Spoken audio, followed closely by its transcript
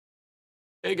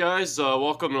Hey guys,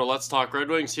 welcome to Let's Talk Red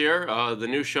Wings here, the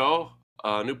new show,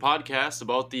 new podcast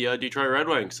about the Detroit Red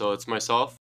Wings. So it's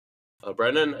myself,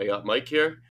 Brendan, I got Mike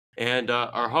here, and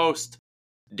our host,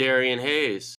 Darian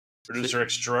Hayes. Producer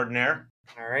extraordinaire.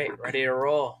 All right, ready to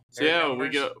roll. So yeah,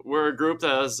 we're a group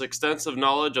that has extensive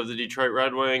knowledge of the Detroit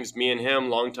Red Wings. Me and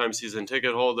him, longtime season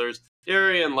ticket holders.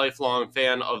 Darian, lifelong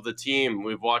fan of the team.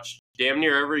 We've watched damn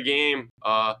near every game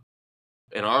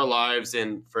in our lives,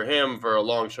 and for him, for a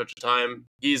long stretch of time,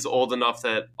 he's old enough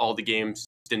that all the games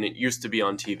didn't used to be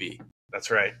on TV. That's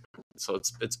right. So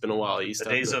it's been a while. The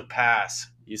days have passed.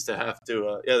 Used to have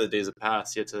to, the days have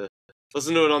passed. You had to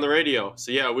listen to it on the radio.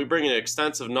 So yeah, we bring an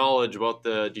extensive knowledge about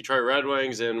the Detroit Red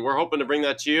Wings, and we're hoping to bring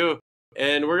that to you.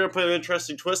 And we're gonna put an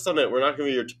interesting twist on it. We're not gonna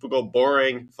be your typical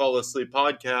boring fall asleep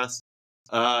podcast.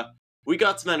 We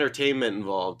got some entertainment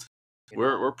involved.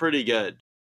 We're pretty good.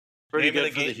 Pretty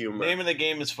good for the humor. Name of the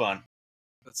game is fun.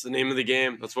 That's the name of the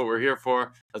game. That's what we're here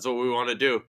for. That's what we want to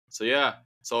do. So yeah.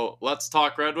 So let's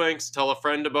talk Red Wings. Tell a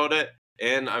friend about it.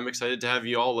 And I'm excited to have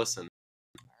you all listen.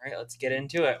 All right, let's get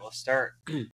into it. We'll start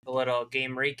a little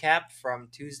game recap from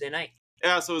Tuesday night.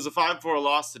 Yeah, so it was a 5-4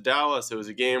 loss to Dallas. It was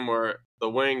a game where the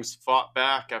Wings fought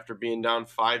back after being down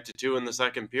 5-2 in the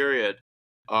second period.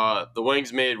 The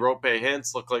Wings made Rope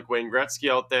Hintz look like Wayne Gretzky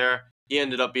out there. He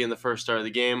ended up being the first star of the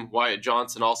game. Wyatt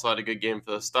Johnson also had a good game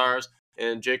for the Stars.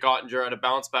 And Jake Ottinger had a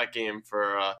bounce-back game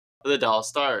for the Dallas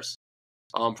Stars.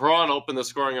 Perron opened the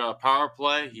scoring on a power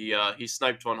play. He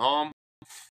sniped one home.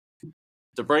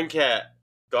 DeBrincat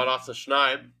got off the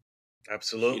schneid.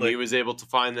 Absolutely. He was able to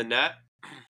find the net.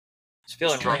 Just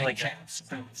feeling really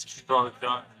Strong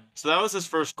shot. So that was his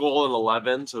first goal in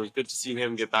 11, so it was good to see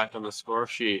him get back on the score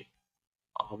sheet.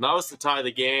 That was to tie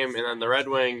the game, and then the Red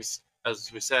Wings,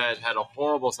 as we said, had a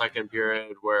horrible second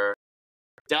period where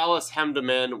Dallas hemmed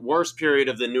them in. Worst period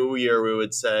of the new year, we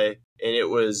would say. And it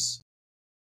was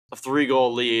a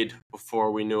 3-goal lead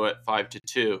before we knew it,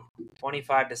 5-2.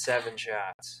 25-7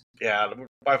 shots. Yeah,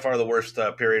 by far the worst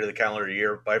period of the calendar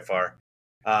year, by far.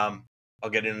 I'll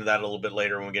get into that a little bit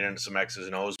later when we get into some X's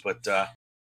and O's, but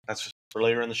that's for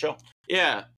later in the show.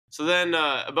 Yeah. So then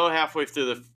about halfway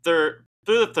through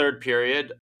the third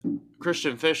period,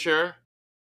 Christian Fischer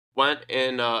went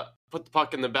and put the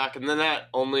puck in the back of the net.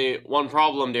 Only one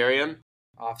problem, Darian.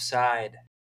 Offside.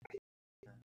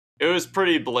 It was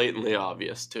pretty blatantly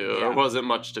obvious, too. Yeah. There wasn't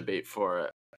much debate for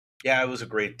it. Yeah, it was a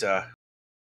great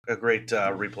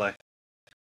replay.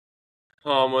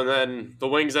 And then the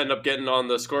Wings end up getting on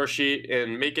the score sheet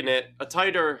and making it a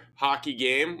tighter hockey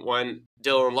game when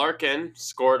Dylan Larkin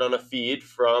scored on a feed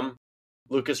from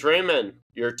Lucas Raymond.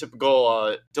 Your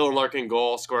typical Dylan Larkin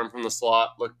goal, scoring from the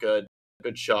slot, looked good.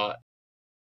 Good shot.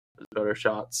 There's better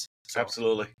shots. So.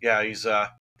 Absolutely. Yeah, he's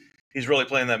really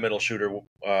playing that middle shooter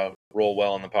role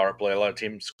well in the power play. A lot of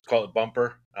teams call it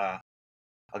bumper. I'll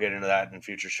get into that in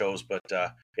future shows, but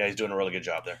yeah, he's doing a really good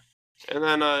job there. And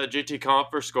then JT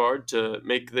Compher scored to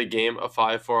make the game a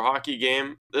 5-4 hockey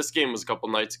game. This game was a couple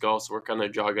nights ago, so we're kind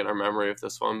of jogging our memory of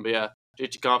this one. But yeah,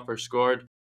 JT Compher scored.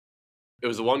 It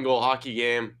was a 1-goal hockey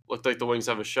game. Looked like the Wings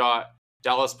have a shot.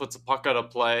 Dallas puts a puck out of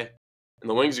play, and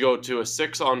the Wings go to a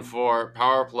 6-on-4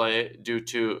 power play due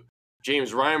to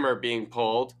James Reimer being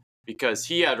pulled because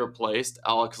he had replaced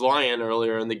Alex Lyon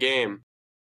earlier in the game.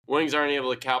 Wings aren't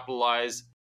able to capitalize.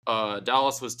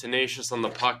 Dallas was tenacious on the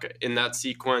puck in that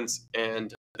sequence,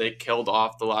 and they killed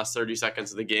off the last 30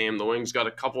 seconds of the game. The Wings got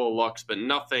a couple of looks, but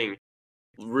nothing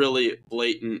really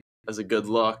blatant as a good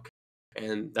look.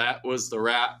 And that was the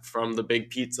wrap from the big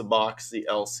pizza box, the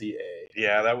LCA.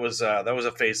 Yeah, that was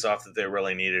a face-off that they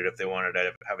really needed if they wanted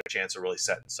to have a chance of really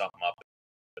setting something up,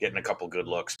 getting a couple good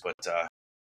looks, but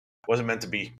wasn't meant to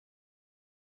be.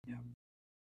 Yeah.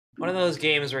 One of those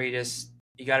games where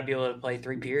you got to be able to play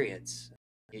 3 periods.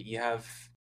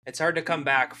 It's hard to come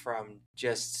back from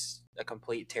just a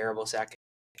complete terrible second.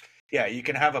 Yeah, you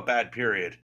can have a bad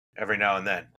period every now and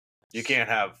then. You can't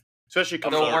have especially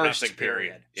coming out of nothing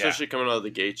period. Yeah. Especially coming out of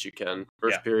the gates, you can.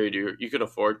 First period, you can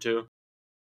afford to.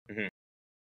 Mm-hmm.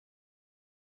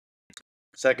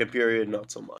 Second period,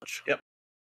 not so much. Yep.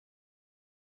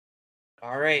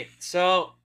 All right,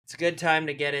 so it's a good time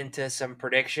to get into some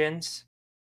predictions.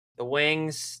 The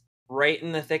Wings, right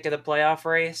in the thick of the playoff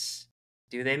race.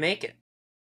 Do they make it?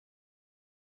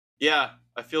 Yeah,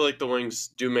 I feel like the Wings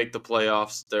do make the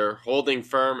playoffs. They're holding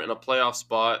firm in a playoff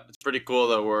spot. It's pretty cool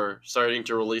that we're starting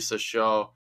to release a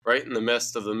show right in the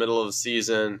midst of the middle of the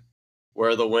season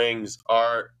where the Wings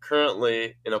are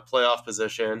currently in a playoff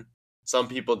position. Some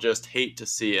people just hate to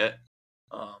see it.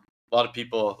 A lot of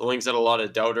people, the Wings had a lot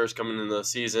of doubters coming into the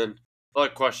season. A lot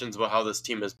of questions about how this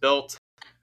team is built.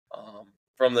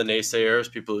 from the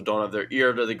naysayers, people who don't have their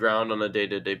ear to the ground on a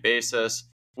day-to-day basis.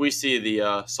 We see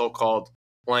the so-called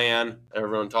plan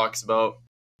everyone talks about.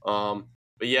 But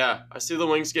yeah, I see the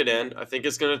Wings get in. I think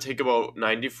it's going to take about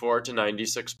 94 to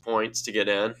 96 points to get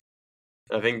in.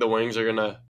 I think the Wings are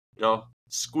going to,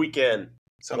 squeak in.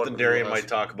 Something Darian might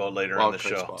talk about later on the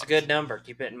show. Spots. It's a good number.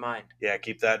 Keep it in mind. Yeah,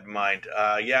 keep that in mind.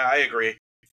 Yeah, I agree.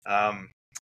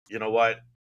 You know what?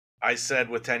 I said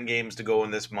with 10 games to go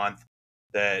in this month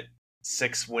that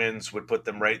 6 wins would put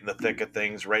them right in the thick of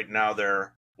things. Right now,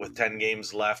 they're with 10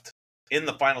 games left in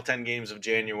the final 10 games of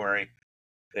January.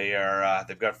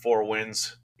 They've got 4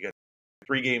 wins. You got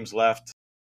 3 games left.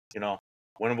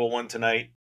 Winnable one tonight,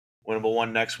 winnable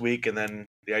one next week, and then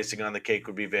the icing on the cake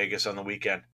would be Vegas on the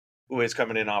weekend. Who is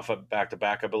coming in off of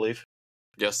back-to-back, I believe.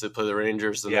 Yes, they play the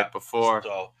Rangers the night before.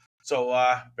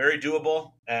 So very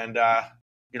doable, and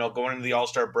going into the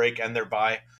All-Star break and their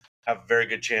bye, have a very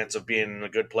good chance of being in a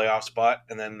good playoff spot,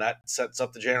 and then that sets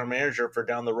up the general manager for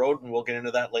down the road, and we'll get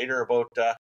into that later about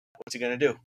what's he going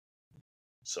to do.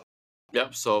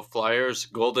 So Flyers,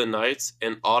 Golden Knights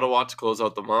in Ottawa to close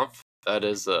out the month. That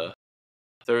is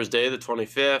Thursday, the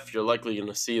 25th. You're likely going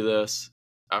to see this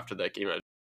after that game had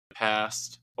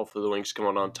passed. Hopefully the Wings come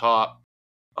out on top.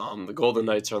 The Golden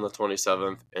Knights are on the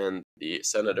 27th, and the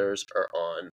Senators are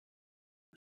on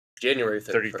January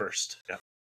 31st. Yeah.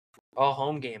 All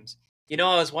home games.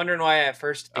 I was wondering why at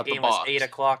first the game was box. 8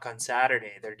 o'clock on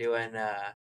Saturday. They're doing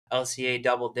LCA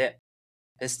double dip,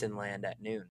 Piston Land at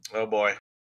noon. Oh boy.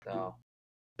 So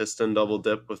Piston double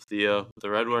dip with the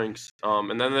Red Wings.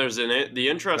 And then there's the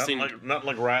interesting. Nothing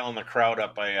like riling the crowd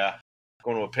up by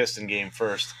going to a Piston game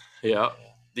first. Yeah.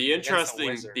 The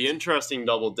interesting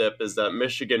double dip is that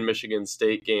Michigan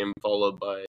State game followed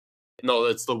by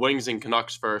it's the Wings and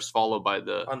Canucks first, followed by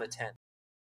on the 10th.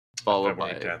 Followed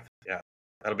by February 10th. Yeah,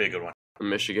 that'll be a good one. The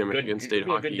Michigan State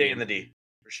hockey. A good day in the D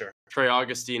for sure. Trey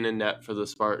Augustine in net for the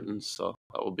Spartans, so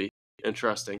that will be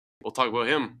interesting. We'll talk about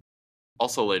him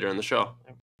also later in the show.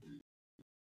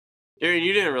 Aaron,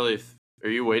 you didn't really. Are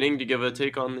you waiting to give a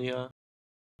take on the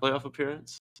playoff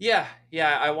appearance? Yeah.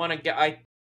 I want to get.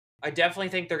 I definitely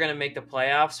think they're going to make the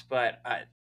playoffs, but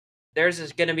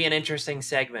there's going to be an interesting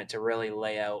segment to really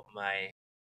lay out my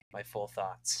full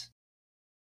thoughts.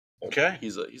 Okay,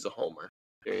 he's a homer.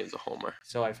 Darian's a homer.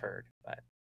 So I've heard, but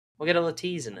we'll get a little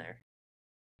tease in there.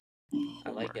 I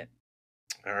like it.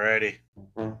 Alrighty.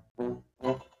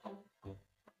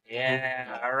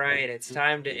 Yeah, all right. It's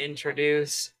time to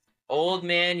introduce Old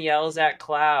Man Yells at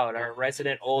Cloud, our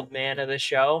resident old man of the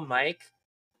show, Mike.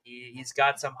 He's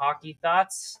got some hockey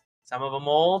thoughts, some of them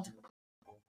old, and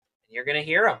you're going to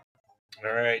hear them.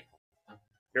 All right.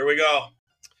 Here we go.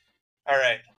 All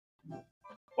right.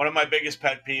 One of my biggest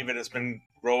pet peeve, and it's been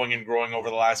growing and growing over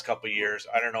the last couple of years.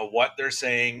 I don't know what they're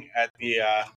saying at the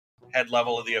head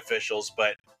level of the officials,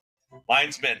 but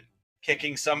linesmen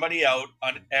kicking somebody out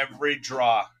on every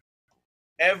draw.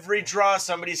 Every draw,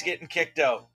 somebody's getting kicked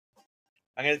out.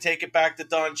 I'm going to take it back to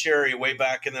Don Cherry way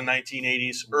back in the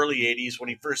 1980s, early 80s, when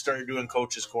he first started doing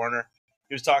Coach's Corner.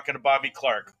 He was talking to Bobby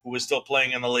Clark, who was still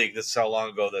playing in the league. This is how long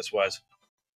ago this was.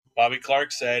 Bobby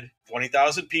Clark said,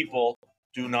 20,000 people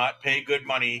do not pay good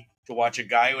money to watch a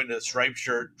guy in a striped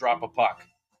shirt drop a puck.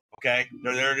 Okay?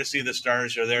 They're there to see the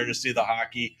stars. They're there to see the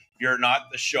hockey. You're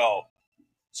not the show.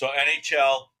 So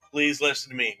NHL, please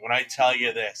listen to me when I tell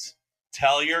you this.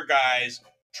 Tell your guys,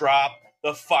 drop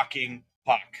the fucking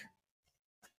puck.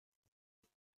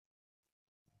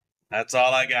 That's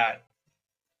all I got.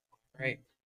 Right.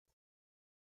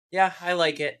 Yeah, I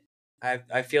like it.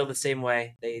 I feel the same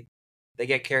way. They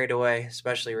get carried away,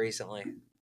 especially recently.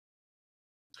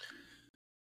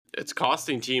 It's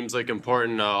costing teams like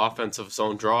important offensive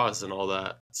zone draws and all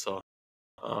that. So,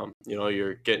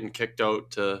 you're getting kicked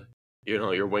out to,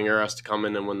 your winger has to come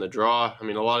in and win the draw. I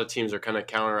mean, a lot of teams are kind of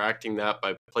counteracting that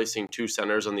by placing 2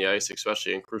 centers on the ice,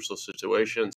 especially in crucial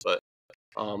situations. But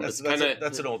that's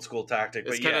an old school tactic.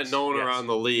 It's kind of known around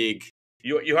the league.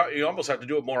 You almost have to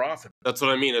do it more often. That's what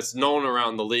I mean. It's known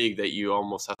around the league that you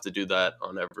almost have to do that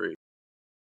on every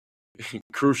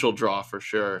crucial draw for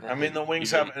sure. I mean, the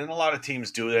Wings have, and a lot of teams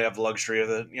do. They have the luxury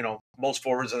of most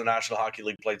forwards in the National Hockey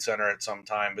League played center at some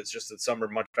time. But it's just that some are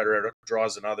much better at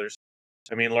draws than others.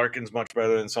 I mean, Larkin's much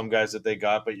better than some guys that they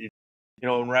got. But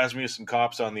when Rasmussen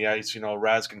Kopp's on the ice,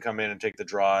 Raz can come in and take the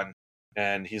draw,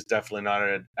 and he's definitely not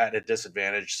at a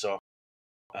disadvantage. So,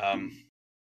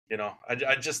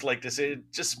 I'd just like to say,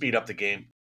 just speed up the game,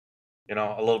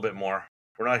 a little bit more.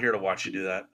 We're not here to watch you do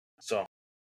that. So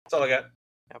that's all I got.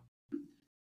 Yep.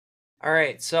 All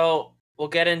right, so we'll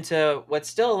get into what's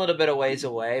still a little bit of ways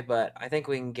away, but I think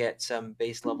we can get some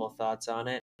base level thoughts on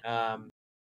it.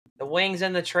 The Wings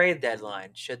and the trade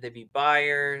deadline. Should they be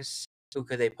buyers? Who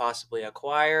could they possibly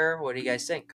acquire? What do you guys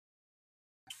think?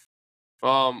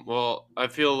 Well, I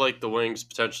feel like the Wings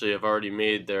potentially have already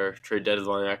made their trade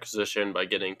deadline acquisition by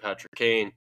getting Patrick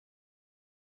Kane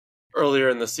earlier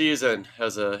in the season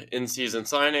as a in-season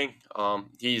signing.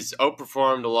 He's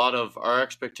outperformed a lot of our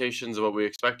expectations of what we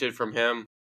expected from him.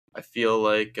 I feel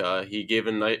like he gave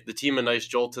the team a nice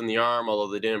jolt in the arm,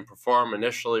 although they didn't perform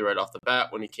initially right off the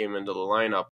bat when he came into the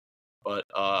lineup. But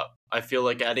I feel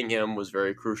like adding him was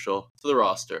very crucial to the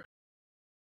roster.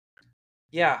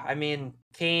 Yeah, I mean,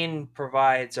 Kane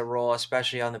provides a role,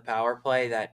 especially on the power play,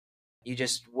 that you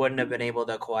just wouldn't have been able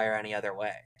to acquire any other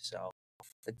way. So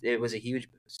it was a huge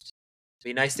boost. It'd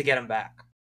be nice to get him back.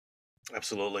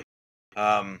 Absolutely.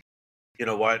 You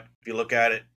know what? If you look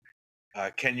at it,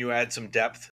 can you add some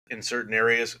depth in certain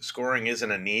areas? Scoring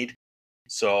isn't a need.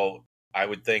 So I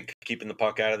would think keeping the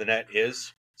puck out of the net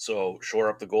is. So shore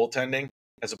up the goaltending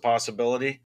as a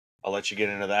possibility. I'll let you get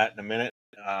into that in a minute.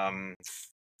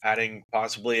 Adding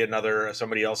possibly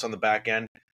somebody else on the back end.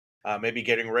 Maybe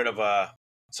getting rid of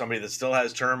somebody that still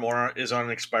has term or is on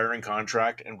an expiring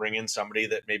contract and bring in somebody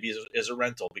that maybe is a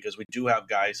rental, because we do have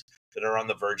guys that are on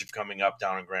the verge of coming up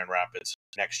down in Grand Rapids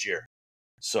next year.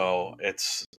 So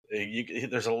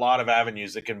there's a lot of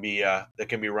avenues that can be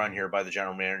run here by the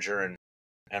general manager,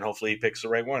 and hopefully he picks the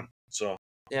right one. So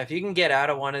yeah, if you can get out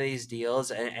of one of these deals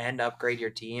and upgrade your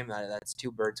team, that's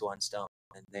two birds, one stone,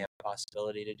 and they have the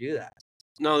possibility to do that.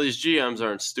 No, these GMs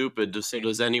aren't stupid. So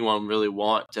does anyone really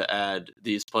want to add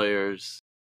these players?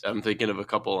 I'm thinking of a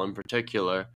couple in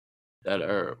particular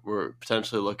that we're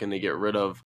potentially looking to get rid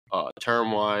of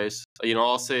term wise.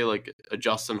 I'll say like a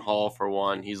Justin Hall for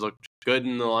one. He's looked good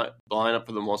in the lineup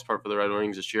for the most part for the Red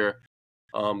Wings this year.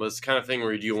 But it's the kind of thing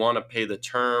where do you want to pay the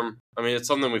term? I mean, it's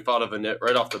something we thought of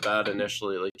right off the bat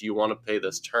initially. Like, do you want to pay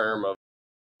this term of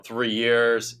 3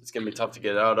 years? It's going to be tough to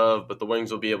get out of, but the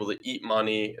Wings will be able to eat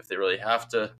money if they really have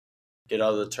to get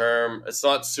out of the term. It's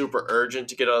not super urgent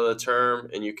to get out of the term,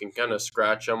 and you can kind of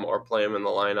scratch them or play them in the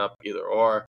lineup, either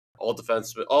or. All 7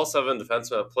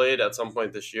 defensemen have played at some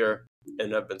point this year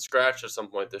and have been scratched at some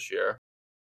point this year,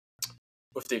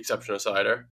 with the exception of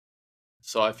Sider.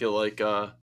 So I feel like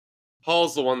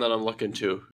Hall's the one that I'm looking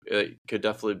to. It could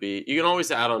definitely be. You can always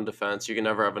add on defense. You can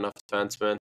never have enough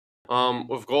defensemen.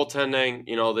 With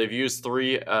goaltending, they've used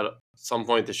 3 at some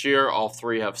point this year. All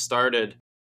 3 have started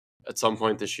at some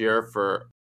point this year for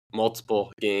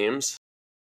multiple games.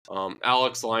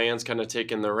 Alex Lyon's kind of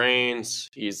taken the reins.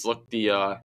 He's looked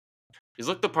the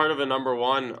part of a number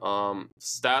one,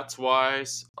 stats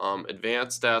wise,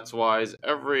 advanced stats wise.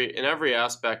 In every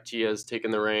aspect, he has taken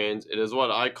the reins. It is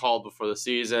what I called before the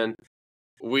season.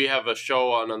 We have a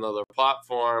show on another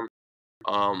platform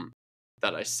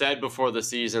that I said before the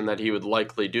season that he would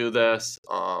likely do this.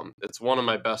 It's one of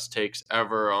my best takes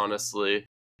ever, honestly,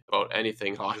 about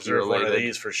anything hockey related. One of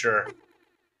these for sure.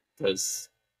 Because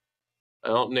I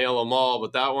don't nail them all,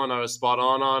 but that one I was spot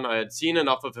on. I had seen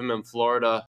enough of him in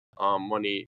Florida when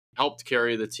he helped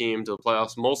carry the team to the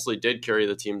playoffs. Mostly did carry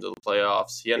the team to the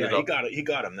playoffs. He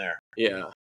got him there.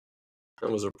 Yeah.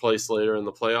 And was replaced later in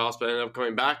the playoffs, but ended up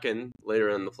coming back in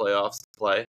later in the playoffs to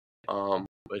play. But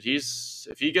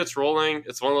if he gets rolling,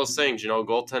 it's one of those things,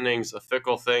 goaltending's a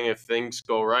fickle thing. If things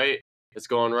go right, it's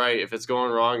going right. If it's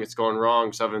going wrong, it's going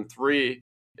wrong. 7-3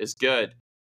 is good.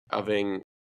 Having,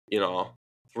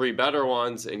 3 better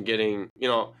ones and getting,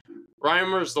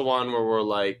 Reimer's the one where we're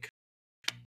like,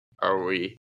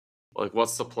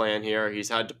 what's the plan here? He's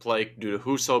had to play due to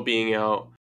Husso being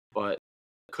out, but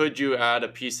could you add a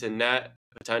piece in net?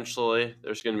 Potentially.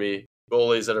 There's going to be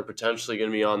goalies that are potentially going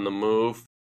to be on the move,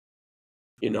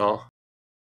 So,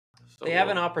 they have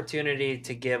an opportunity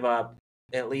to give up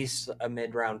at least a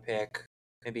mid-round pick,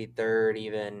 maybe third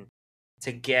even,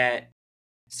 to get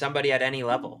somebody at any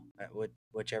level,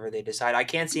 whichever they decide. I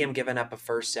can't see him giving up a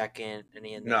first, second,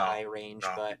 any in the high range,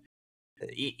 but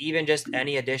even just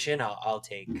any addition, I'll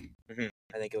take. Mm-hmm.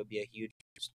 I think it would be a huge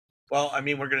boost. Well, I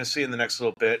mean, we're going to see in the next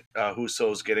little bit.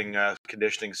 Husso's getting a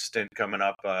conditioning stint coming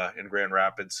up in Grand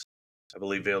Rapids. I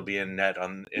believe he'll be in net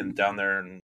down there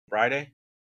on Friday.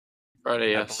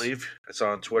 Friday, yes. I believe I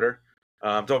saw on Twitter.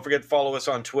 Don't forget to follow us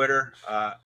on Twitter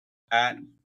at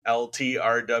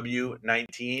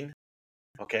LTRW19.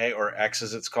 Okay, or X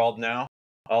as it's called now.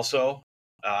 Also,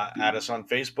 add us on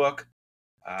Facebook.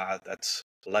 That's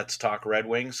Let's Talk Red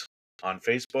Wings on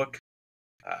Facebook.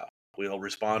 We'll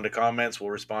respond to comments.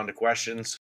 We'll respond to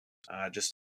questions.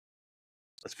 Just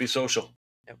let's be social.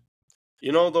 Yep.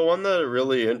 The one that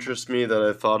really interests me that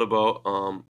I thought about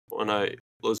when I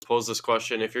was posed this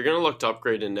question, if you're going to look to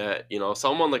upgrade in net,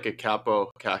 someone like a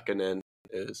Capo Kakinen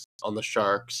is on the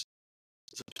Sharks.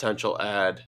 is a potential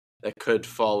ad that could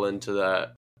fall into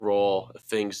that role if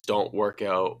things don't work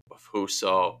out with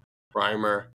Husso.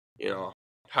 Reimer,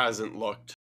 hasn't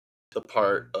looked the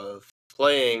part of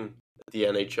playing at the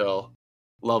NHL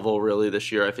level really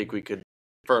this year. I think we could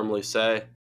firmly say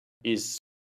he's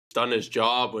done his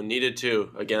job when needed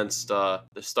to against the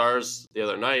Stars the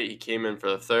other night. He came in for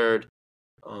the third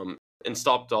and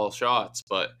stopped all shots.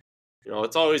 But,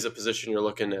 it's always a position you're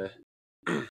looking to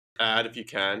add if you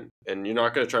can. And you're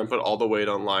not going to try and put all the weight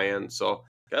on Lyon. So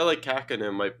a guy like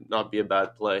Kakinen might not be a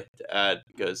bad play to add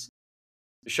because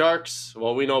the Sharks,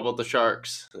 well, we know about the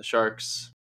Sharks. The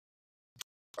Sharks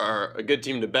are a good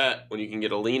team to bet when you can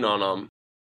get a lean on them.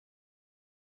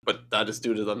 But that is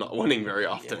due to them not winning very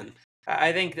often. Yeah.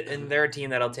 I think they're a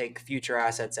team that'll take future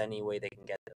assets any way they can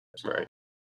get them. So right.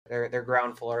 They're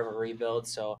ground floor of a rebuild,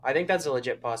 so I think that's a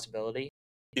legit possibility.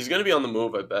 He's going to be on the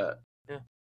move, I bet. Yeah.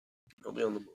 He'll be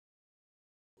on the move.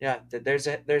 Yeah, there's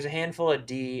a handful of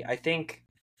D. I think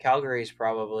Calgary's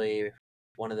probably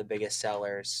one of the biggest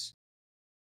sellers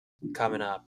coming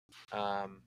up.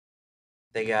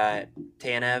 They got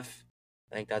Tanev.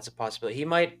 I think that's a possibility. He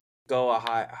might go a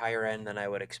higher end than I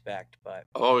would expect, but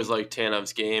I've always liked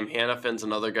Tanev's game. Hannafin's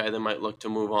another guy that might look to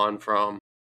move on from.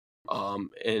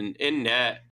 In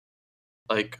net,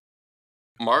 like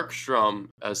Markstrom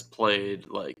has played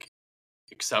like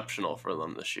exceptional for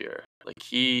them this year. Like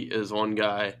he is one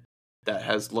guy that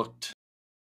has looked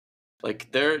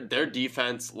like their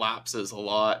defense lapses a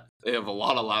lot. They have a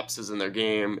lot of lapses in their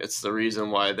game. It's the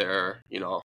reason why they're,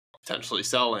 potentially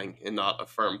selling and not a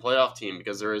firm playoff team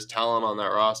because there is talent on that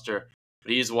roster.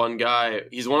 But he's one guy,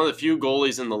 he's one of the few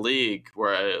goalies in the league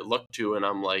where I look to and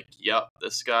I'm like, yep,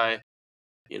 this guy,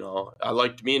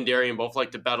 me and Darian both like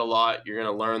to bet a lot. You're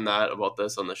going to learn that about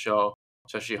this on the show,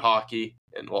 especially hockey.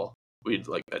 And well, we'd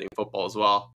like betting football as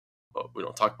well, but we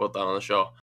don't talk about that on the show.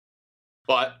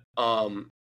 But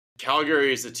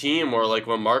Calgary is a team where like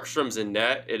when Markstrom's in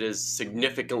net, it is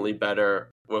significantly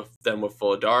better than with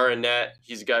Fuladar in net.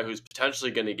 He's a guy who's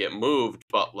potentially going to get moved,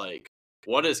 but like,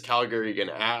 what is Calgary going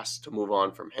to ask to move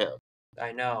on from him?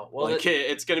 I know. Well, like,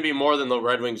 it's going to be more than the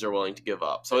Red Wings are willing to give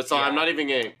up. So it's not, I'm not even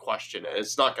going to question it.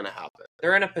 It's not going to happen.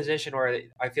 They're in a position where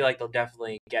I feel like they'll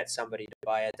definitely get somebody to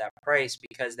buy at that price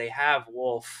because they have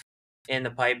Wolf in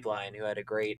the pipeline who had a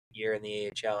great year in the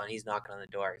AHL and he's knocking on the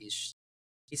door. He's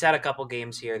had a couple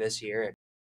games here this year. And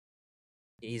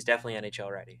he's definitely NHL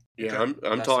ready. Yeah,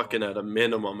 I'm talking at a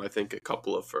minimum. I think a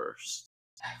couple of firsts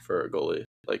for a goalie.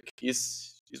 Like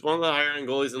he's one of the higher end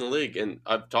goalies in the league, and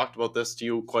I've talked about this to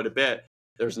you quite a bit.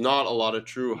 There's not a lot of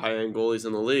true high end goalies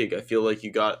in the league. I feel like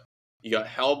you got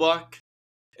Hellbuck,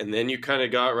 and then you kind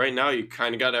of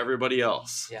got everybody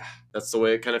else. Yeah, that's the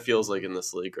way it kind of feels like in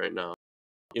this league right now.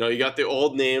 You got the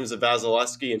old names of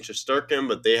Vasilevsky and Shesterkin,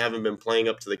 but they haven't been playing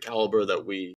up to the caliber that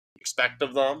we expect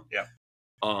of them. Yeah.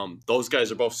 Those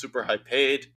guys are both super high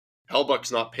paid.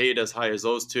 Hellbuck's not paid as high as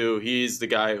those two. He's the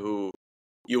guy who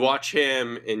you watch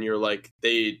him and you're like,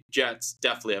 Jets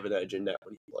definitely have an edge in net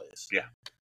when he plays. Yeah.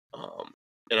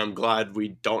 And I'm glad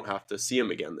we don't have to see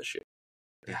him again this year.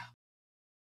 Yeah.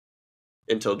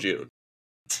 Until June.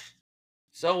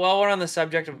 So while we're on the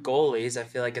subject of goalies, I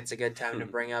feel like it's a good time to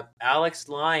bring up Alex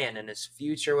Lyon and his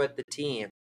future with the team.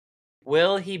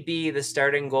 Will he be the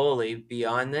starting goalie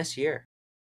beyond this year?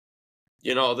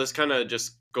 This kind of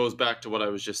just goes back to what I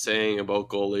was just saying about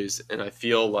goalies. And I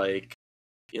feel like,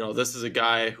 this is a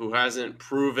guy who hasn't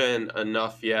proven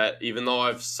enough yet, even though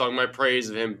I've sung my praise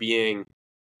of him being,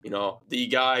 the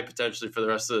guy potentially for the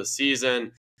rest of the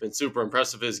season. Been super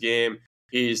impressed with his game.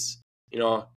 He's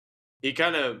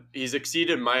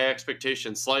exceeded my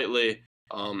expectations slightly.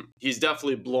 He's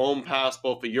definitely blown past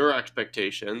both of your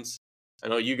expectations. I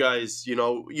know you guys,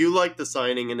 you liked the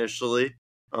signing initially.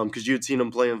 Because you'd seen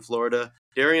him play in Florida.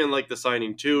 Darian liked the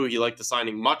signing too. He liked the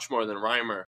signing much more than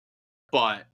Reimer.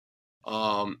 But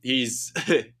he's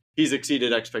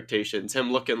exceeded expectations. Him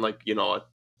looking like,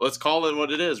 let's call it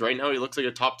what it is. Right now he looks like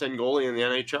a top 10 goalie in the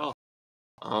NHL.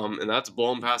 And that's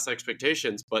blown past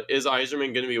expectations. But is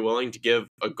Yzerman going to be willing to give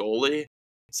a goalie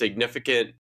significant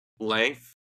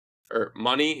length or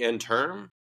money and term?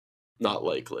 Not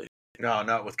likely. No,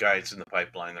 not with guys in the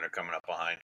pipeline that are coming up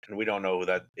behind. And we don't know who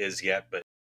that is yet, but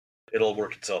it'll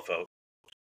work itself out.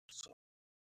 So.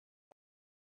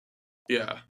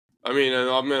 Yeah. I mean, and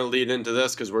I'm going to lead into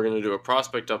this because we're going to do a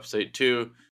prospect update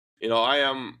too. I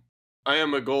am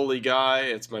a goalie guy.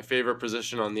 It's my favorite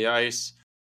position on the ice.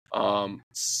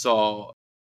 So,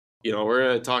 we're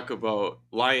going to talk about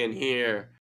Lyon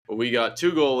here. But we got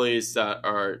two goalies that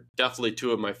are definitely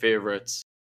two of my favorites,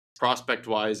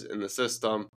 prospect-wise in the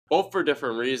system, both for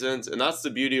different reasons. And that's the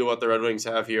beauty of what the Red Wings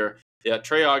have here. Yeah,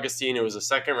 Trey Augustine, who was a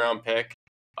second-round pick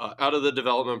out of the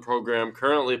development program,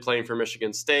 currently playing for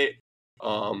Michigan State.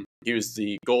 He was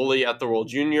the goalie at the World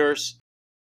Juniors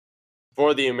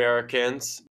for the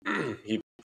Americans.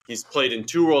 He's played in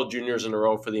 2 World Juniors in a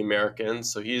row for the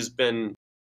Americans, so he's been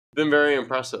very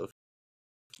impressive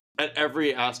at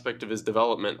every aspect of his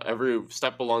development. Every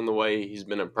step along the way, he's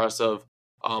been impressive.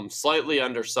 Slightly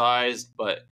undersized,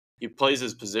 but he plays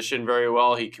his position very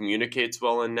well. He communicates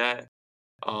well in net.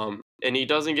 And he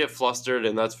doesn't get flustered,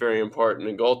 and that's very important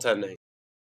in goaltending.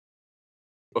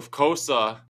 With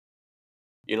Kosa,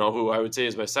 who I would say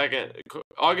is my second.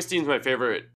 Augustine's my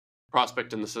favorite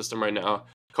prospect in the system right now.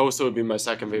 Kosa would be my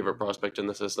second favorite prospect in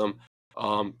the system.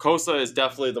 Kosa is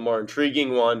definitely the more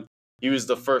intriguing one. He was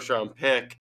the first-round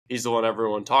pick. He's the one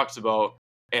everyone talks about.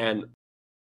 And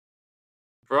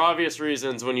for obvious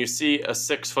reasons, when you see a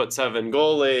 6'7"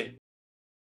 goalie,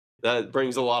 that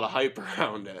brings a lot of hype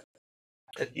around it.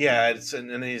 Yeah,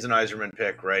 and he's an Yzerman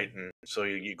pick, right? And so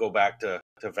you go back to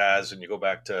Vaz and you go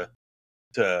back to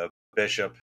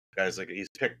Bishop, guys like he's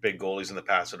picked big goalies in the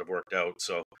past that have worked out.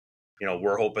 So,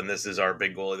 we're hoping this is our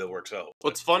big goalie that works out.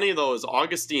 What's funny though is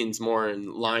Augustine's more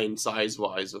in line size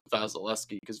wise with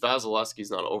Vasilevsky because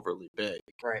Vasilevsky's not overly big.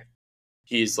 Right.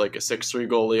 He's like a 6'3"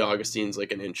 goalie. Augustine's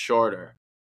like an inch shorter.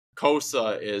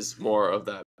 Kosa is more of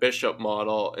that Bishop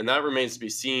model, and that remains to be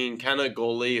seen. Can a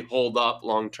goalie hold up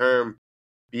long term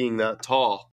being that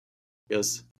tall?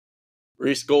 Because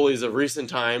goalies of recent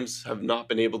times have not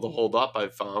been able to hold up,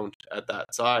 I've found, at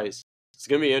that size. It's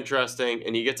going to be interesting,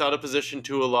 and he gets out of position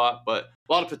too a lot, but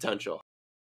a lot of potential.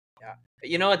 Yeah.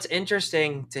 It's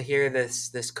interesting to hear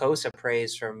this Kosa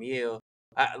praise from you.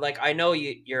 I know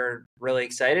you're really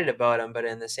excited about him, but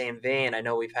in the same vein, I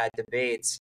know we've had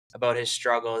debates about his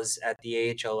struggles at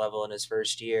the AHL level in his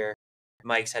first year.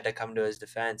 Mike's had to come to his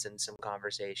defense in some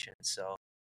conversations. So,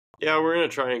 yeah, we're going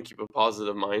to try and keep a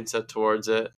positive mindset towards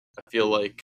it. I feel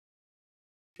like,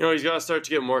 he's got to start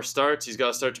to get more starts. He's got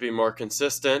to start to be more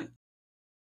consistent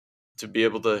to be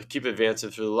able to keep advancing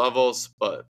through the levels.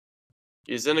 But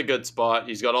he's in a good spot.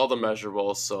 He's got all the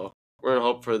measurables. So we're going to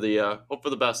hope for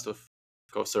the best with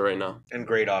Kosa right now. And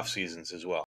great off seasons as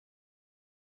well.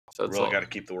 So really got to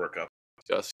keep the work up.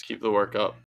 Just keep the work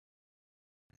up.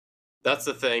 That's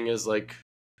the thing is, like,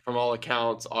 from all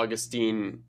accounts,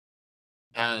 Augustine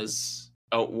has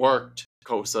outworked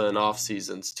Kosa in off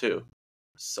seasons too.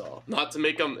 So not to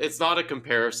make them, it's not a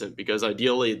comparison because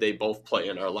ideally they both play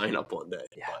in our lineup one day.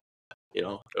 Yeah.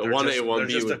 But, 1A,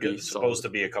 1B would be supposed to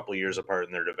be a couple years apart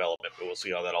in their development, but we'll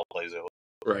see how that all plays out.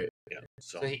 Right. Yeah.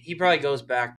 So he probably goes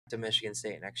back to Michigan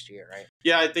State next year, right?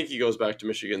 Yeah, I think he goes back to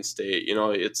Michigan State.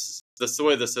 It's the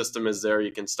way the system is there.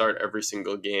 You can start every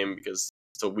single game because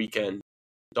it's a weekend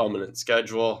dominant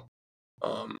schedule.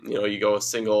 You go a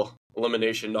single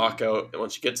elimination knockout, and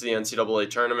once you get to the NCAA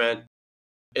tournament,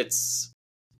 it's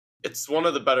one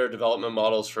of the better development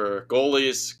models for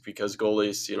goalies because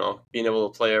goalies, being able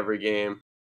to play every game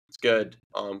is good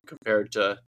compared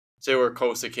to, say, where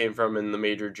Kosa came from in the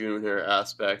major junior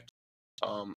aspect,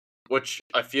 which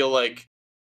I feel like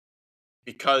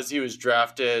because he was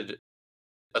drafted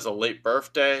as a late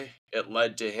birthday, it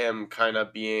led to him kind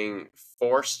of being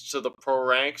forced to the pro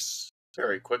ranks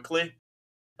very quickly,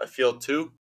 I feel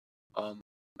too.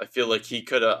 I feel like he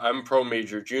could have, I'm pro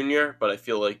major junior, but I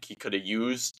feel like he could have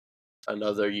used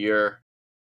another year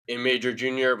in major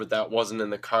junior, but that wasn't in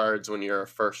the cards when you're a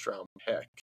first round pick.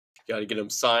 You got to get him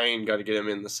signed, got to get him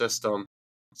in the system.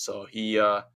 So he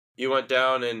went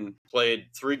down and played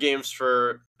 3 games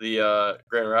for the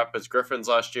Grand Rapids Griffins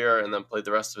last year and then played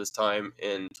the rest of his time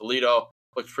in Toledo.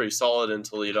 Looked pretty solid in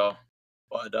Toledo.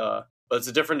 But it's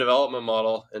a different development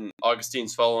model, and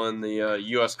Augustine's following the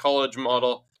U.S. college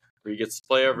model where he gets to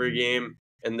play every game.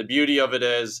 And the beauty of it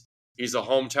is he's a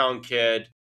hometown kid.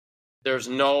 There's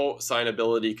no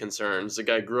signability concerns. The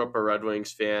guy grew up a Red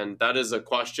Wings fan. That is a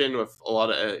question with a lot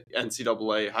of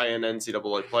high-end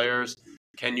NCAA players.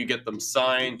 Can you get them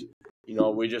signed?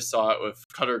 We just saw it with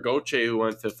Cutter Gauthier, who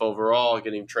went 5th overall,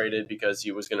 getting traded because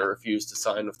he was going to refuse to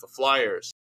sign with the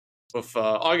Flyers. With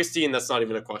Augustine, that's not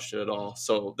even a question at all.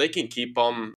 So they can keep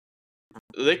him.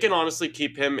 They can honestly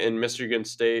keep him in Michigan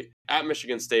State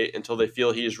until they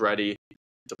feel he's ready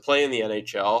to play in the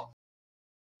NHL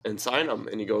and sign him,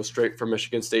 and he goes straight from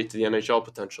Michigan State to the NHL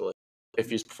potentially if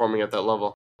he's performing at that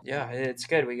level. Yeah, it's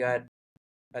good. We got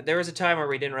there was a time where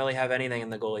we didn't really have anything in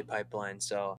the goalie pipeline,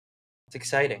 so it's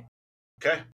exciting.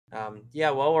 Okay.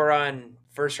 While we're on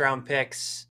first round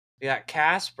picks, we got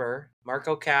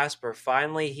Marco Kasper,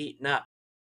 finally heating up.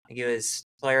 I think he was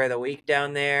player of the week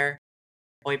down there,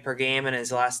 point per game in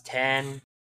his last 10.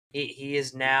 he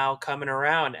is now coming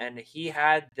around, and he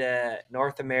had the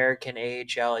North American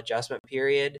AHL adjustment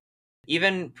period.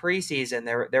 Even preseason,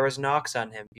 there was knocks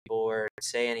on him. People were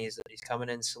saying he's coming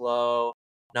in slow,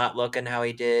 not looking how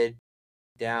he did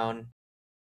down,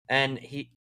 and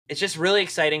it's just really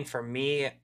exciting for me.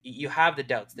 You have the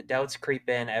doubts. The doubts creep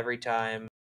in every time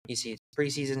you see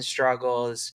preseason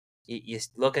struggles. You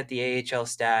look at the AHL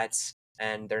stats,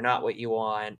 and they're not what you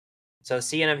want. So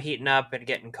seeing him heating up and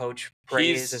getting coach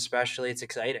praise, especially, it's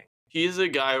exciting. He's a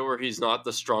guy where he's not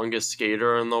the strongest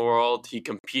skater in the world. He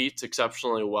competes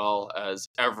exceptionally well as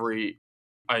every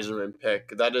Yzerman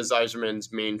pick. That is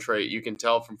Yzerman's main trait. You can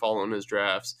tell from following his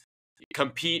drafts.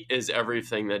 Compete is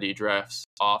everything that he drafts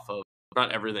off of.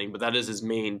 Not everything, but that is his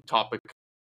main topic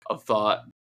of thought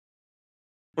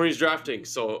when he's drafting.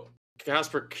 So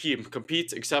Casper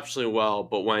competes exceptionally well,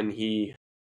 but when he's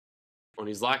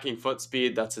lacking foot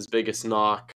speed, that's his biggest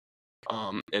knock.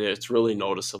 And it's really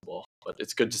noticeable, but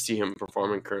it's good to see him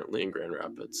performing currently in Grand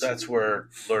Rapids. That's where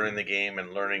learning the game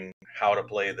and learning how to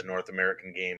play the North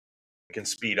American game can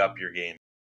speed up your game.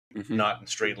 Mm-hmm. Not in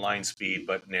straight line speed,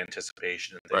 but in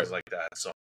anticipation and things like that.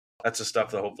 So that's the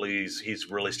stuff that hopefully he's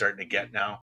really starting to get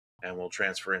now and will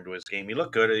transfer into his game. He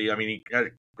looked good. I mean, he had a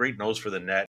great nose for the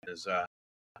net. His,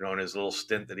 in his little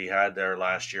stint that he had there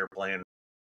last year playing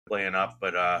up,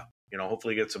 but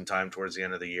hopefully get some time towards the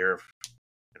end of the year.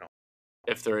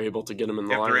 If they're able to get him in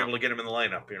the lineup. If they're able to get him in the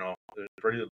lineup,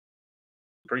 it's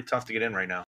pretty tough to get in right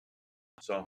now.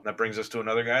 So that brings us to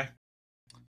another guy.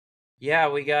 Yeah,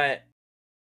 we got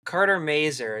Carter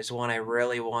Mazur is one I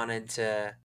really wanted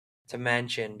to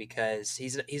mention because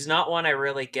he's not one I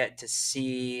really get to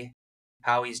see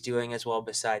how he's doing as well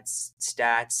besides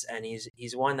stats, and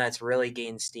he's one that's really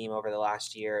gained steam over the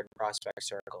last year in prospect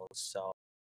circles. So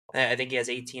I think he has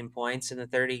 18 points in the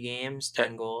 30 games,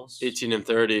 10 goals. 18 and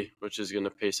 30, which is going to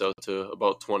pace out to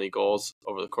about 20 goals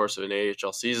over the course of an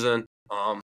AHL season.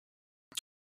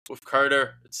 With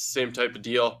Carter, it's the same type of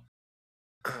deal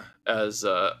as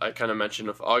I kind of mentioned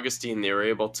with Augustine. They were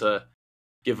able to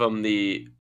give him the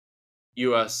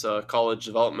U.S. college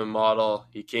development model.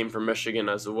 He came from Michigan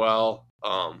as well.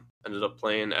 Ended up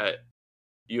playing at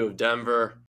U of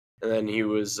Denver. And then he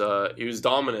was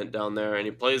dominant down there, and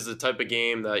he plays the type of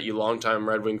game that you longtime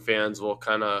Red Wing fans will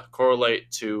kind of correlate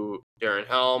to Darren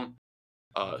Helm,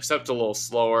 except a little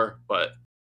slower, but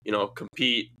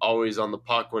compete always on the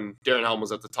puck when Darren Helm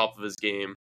was at the top of his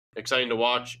game. Exciting to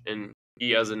watch, and he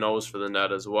has a nose for the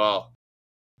net as well,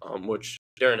 which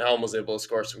Darren Helm was able to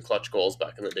score some clutch goals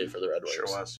back in the day for the Red Wings. Sure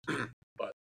was.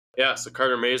 But yeah, so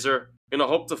Carter Mazur gonna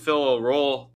hope to fill a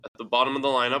role at the bottom of the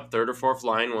lineup, third or fourth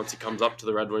line, once he comes up to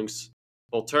the Red Wings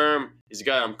full term. He's a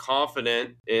guy I'm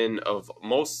confident in out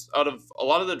of a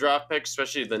lot of the draft picks,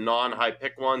 especially the non-high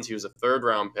pick ones. He was a third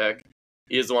round pick.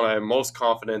 He is the one I'm most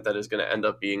confident that is going to end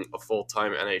up being a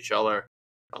full-time NHLer.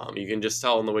 You can just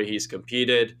tell in the way he's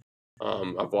competed.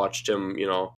 I've watched him,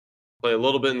 play a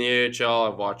little bit in the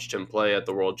AHL. I've watched him play at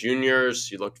the World Juniors.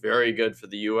 He looked very good for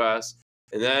the U.S.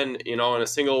 And then, in a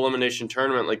single elimination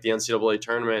tournament like the NCAA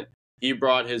tournament, he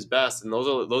brought his best. And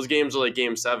those games are like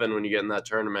Game 7 when you get in that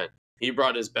tournament. He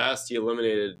brought his best. He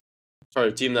eliminated,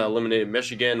 a team that eliminated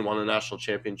Michigan, won a national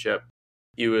championship.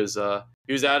 He was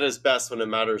at his best when it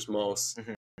matters most.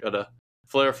 Mm-hmm. Got a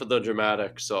flair for the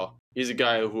dramatic. So he's a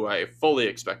guy who I fully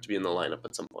expect to be in the lineup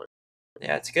at some point.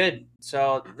 Yeah, it's good.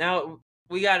 So now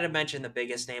we got to mention the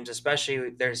biggest names, especially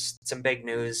there's some big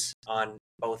news on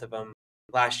both of them.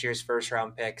 Last year's first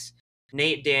round picks.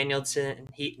 Nate Danielson,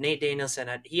 he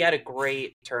had a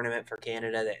great tournament for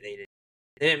Canada. They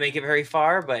didn't make it very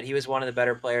far, but he was one of the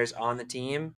better players on the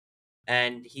team.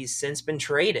 And he's since been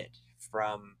traded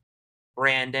from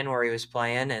Brandon, where he was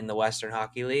playing in the Western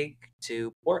Hockey League,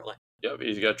 to Portland. Yep,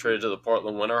 he got traded to the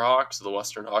Portland Winterhawks of the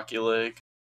Western Hockey League.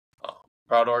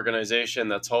 Proud organization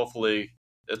that's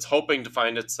hoping to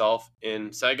find itself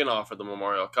in Saginaw for the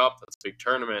Memorial Cup. That's a big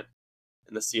tournament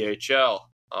in the CHL.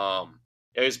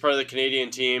 He's part of the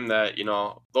Canadian team that,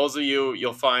 those of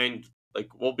you'll find,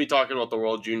 we'll be talking about the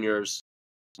World Juniors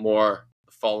more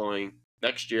following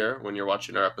next year when you're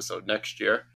watching our episode next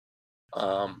year. It's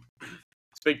a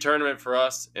big tournament for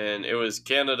us, and it was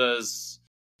Canada's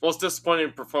most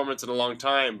disappointing performance in a long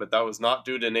time, but that was not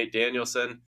due to Nate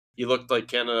Danielson. He looked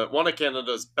like one of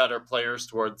Canada's better players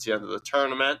towards the end of the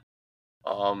tournament.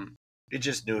 He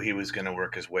just knew he was going to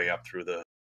work his way up through the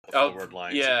forward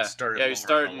line. Yeah, he was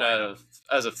starting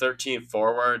as a 13th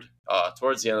forward.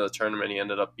 Towards the end of the tournament, he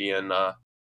ended up being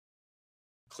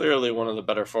clearly one of the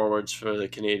better forwards for the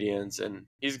Canadians, and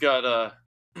he's got a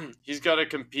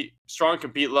strong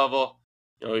compete level.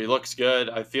 He looks good.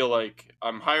 I feel like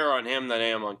I'm higher on him than I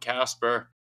am on Casper.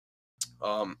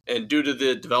 And due to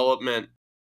the development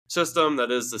system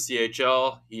that is the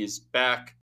CHL, he's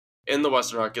back in the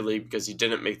Western Hockey League because he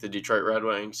didn't make the Detroit Red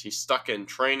Wings. He's stuck in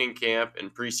training camp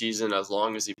and preseason as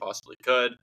long as he possibly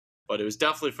could, but it was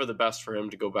definitely for the best for him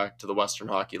to go back to the Western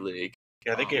Hockey League.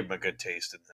 Yeah, they gave him a good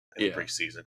taste in the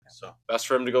preseason. So best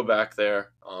for him to go back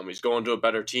there. He's going to a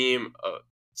better team, a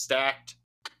stacked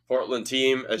Portland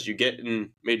team as you get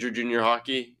in major junior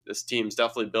hockey. This team's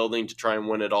definitely building to try and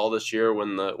win it all this year,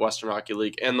 win the Western Hockey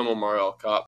League and the Memorial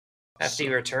Cup. Hefty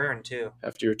return, too.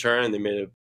 Hefty return, and they made a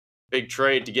big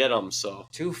trade to get him. So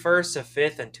 2 firsts, a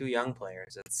fifth, and 2 young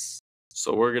players.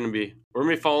 So we're gonna be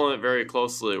following it very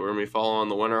closely. We're gonna be following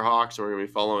the Winterhawks, and we're gonna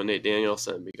be following Nate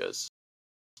Danielson because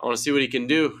I want to see what he can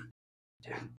do.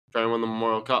 Yeah. Try and win the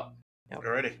Memorial Cup. Yep.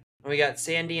 Alrighty. We got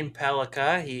Sandy and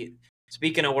Pelika.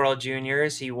 Speaking of World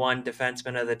Juniors, he won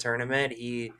Defenseman of the Tournament.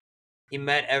 He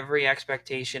met every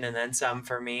expectation and then some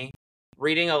for me.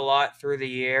 Reading a lot through the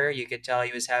year, you could tell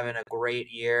he was having a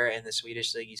great year in the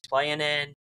Swedish league he's playing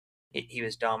in. He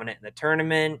was dominant in the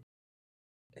tournament.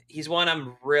 He's one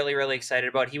I'm really, really excited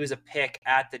about. He was a pick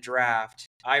at the draft.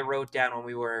 I wrote down when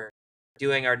we were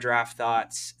doing our draft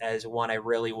thoughts as one I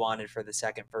really wanted for the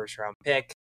second first-round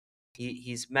pick.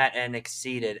 He's met and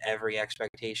exceeded every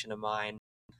expectation of mine.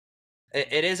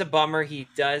 It is a bummer. He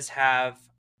does have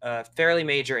a fairly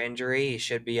major injury. He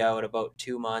should be out about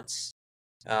 2 months.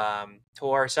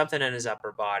 Tore something in his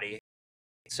upper body.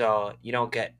 So you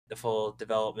don't get the full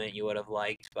development you would have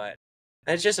liked, but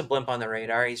it's just a blimp on the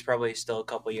radar. He's probably still a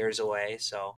couple years away.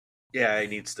 So yeah, he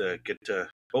needs to get to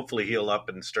hopefully heal up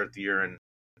and start the year in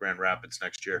Grand Rapids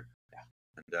next year. Yeah.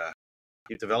 And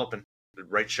keep developing. The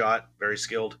right shot, very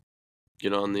skilled.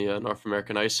 Get on the North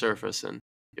American ice surface and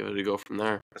give it a go from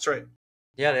there. That's right.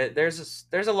 Yeah, there's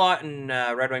a lot in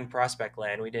Red Wing prospect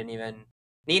land. We didn't even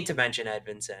need to mention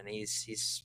Edvinsson.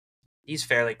 He's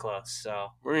fairly close. So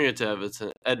we're gonna get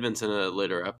to Edvinsson in a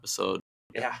later episode.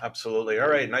 Yeah, absolutely. All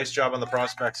right, nice job on the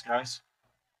prospects, guys.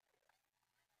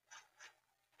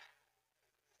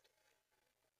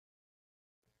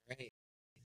 Right.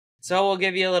 So we'll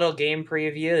give you a little game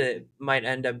preview that might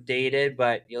end up dated,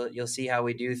 but you'll see how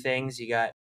we do things. You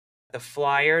got the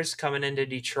Flyers coming into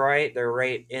Detroit. They're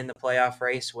right in the playoff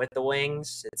race with the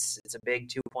Wings. It's a big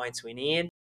 2 points we need.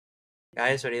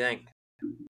 Guys, what do you think?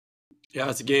 Yeah,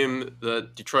 it's a game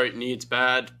that Detroit needs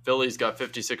bad. Philly's got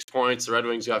 56 points. The Red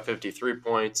Wings got 53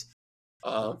 points.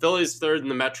 Philly's third in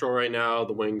the Metro right now.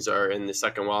 The Wings are in the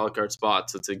second wildcard spot,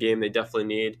 so it's a game they definitely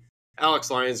need.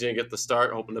 Alex Lyon's going to get the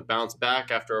start, hoping to bounce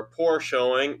back after a poor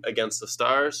showing against the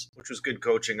Stars. Which was good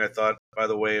coaching, I thought, by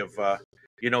the way, of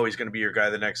he's going to be your guy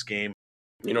the next game.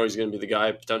 He's going to be the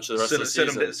guy potentially the rest of the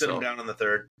season. Sit him down in the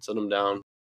third. Sit him down,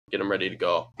 get him ready to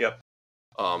go. Yep.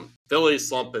 Philly's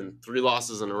slumping, 3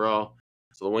 losses in a row.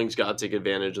 So the Wings got to take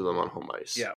advantage of them on home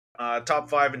ice. Yeah. Top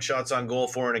 5 in shots on goal,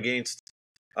 for and against.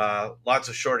 Lots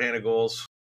of shorthanded goals.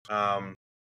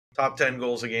 Top 10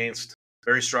 goals against.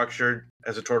 Very structured,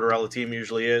 as a Tortorella team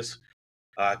usually is.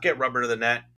 Get rubber to the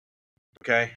net.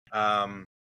 Okay.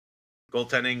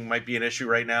 Goaltending might be an issue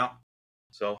right now,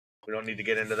 so we don't need to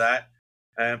get into that.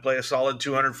 And play a solid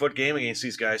 200-foot game against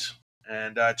these guys.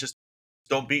 And just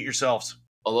don't beat yourselves.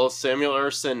 Although Samuel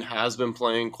Ersson has been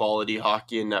playing quality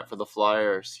hockey in net for the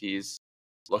Flyers, he's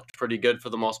looked pretty good for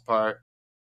the most part.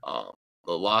 The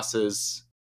losses,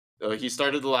 he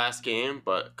started the last game,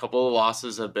 but a couple of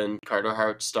losses have been Carter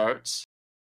Hart starts.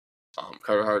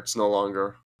 Carter Hart's no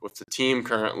longer with the team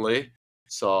currently,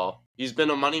 so he's been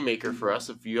a moneymaker for us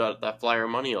if you got that Flyer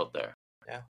money out there.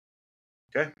 Yeah.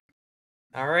 Okay.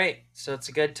 All right, so it's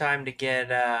a good time to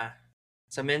get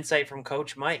some insight from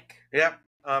Coach Mike. Yeah.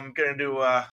 I'm going to do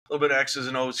a little bit of X's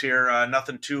and O's here.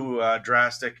 Nothing too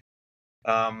drastic.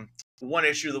 One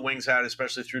issue the Wings had,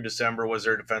 especially through December, was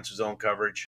their defensive zone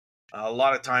coverage. A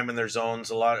lot of time in their zones,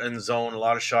 a lot in the zone, a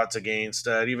lot of shots against.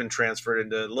 It even transferred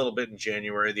into a little bit in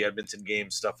January, the Edmonton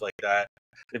games, stuff like that.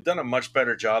 They've done a much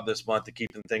better job this month of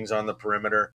keeping things on the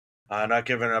perimeter, not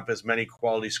giving up as many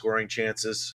quality scoring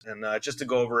chances. And just to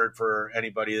go over it for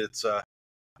anybody that's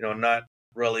not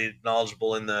really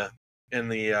knowledgeable in the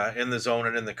zone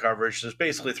and in the coverage. There's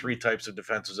basically 3 types of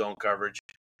defensive zone coverage.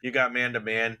 You got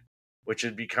man-to-man, which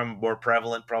had become more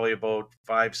prevalent probably about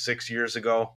 5-6 years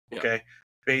ago. Yeah. Okay.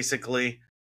 Basically,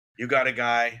 you got a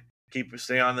guy,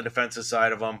 stay on the defensive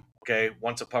side of him. Okay.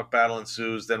 Once a puck battle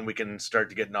ensues, then we can start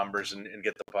to get numbers and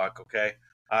get the puck. Okay.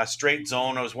 Straight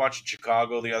zone. I was watching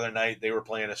Chicago the other night. They were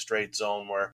playing a straight zone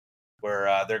where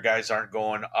their guys aren't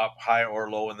going up high or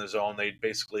low in the zone. They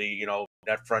basically,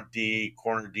 net front D,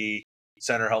 corner D,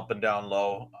 center helping down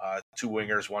low, 2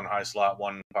 wingers, 1 high slot,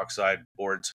 1 puck side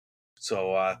boards.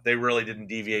 So they really didn't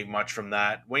deviate much from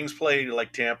that. Wings play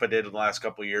like Tampa did in the last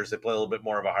couple of years. They play a little bit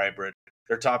more of a hybrid.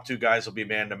 Their top 2 guys will be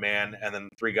man-to-man, and then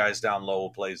 3 guys down low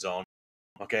will play zone.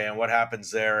 Okay, and what happens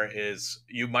there is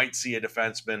you might see a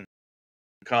defenseman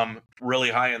come really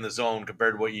high in the zone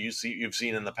compared to what you've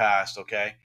seen in the past.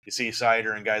 Okay, you see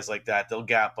Sider and guys like that, they'll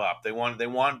gap up. They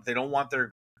don't want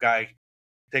their guy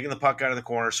taking the puck out of the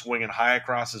corner, swinging high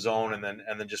across the zone, and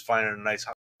then just finding a nice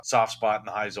soft spot in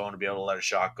the high zone to be able to let a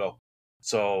shot go.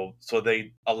 So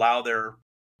they allow their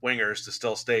wingers to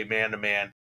still stay man to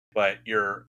man, but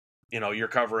you're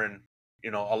covering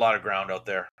a lot of ground out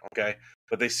there. Okay,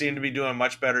 but they seem to be doing a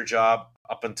much better job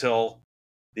up until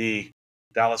the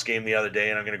Dallas game the other day,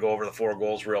 and I'm going to go over the 4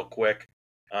 goals real quick.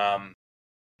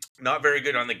 Not very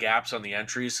good on the gaps on the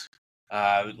entries.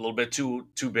 A little bit too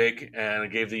big, and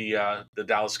it gave the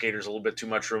Dallas skaters a little bit too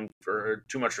much room for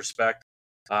too much respect.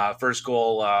 First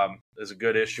goal is a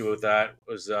good issue with that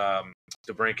was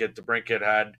DeBrincat. DeBrincat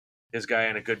had his guy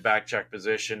in a good back check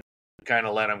position, kind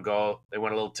of let him go. They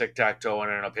went a little tic-tac-toe and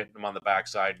ended up hitting him on the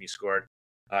backside, and he scored.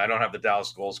 I don't have the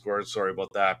Dallas goal scored. Sorry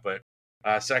about that. But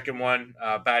second one,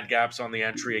 bad gaps on the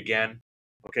entry again.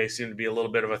 Okay, seemed to be a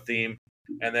little bit of a theme.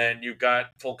 And then you've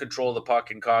got full control of the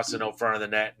puck and Costin out front of the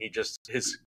net, and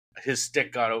his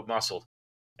stick got out muscled,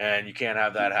 and you can't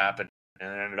have that happen. And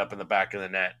it ended up in the back of the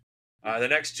net. The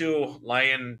next 2,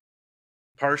 Lyon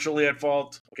partially at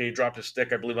fault. Okay, he dropped his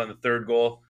stick, I believe, on the 3rd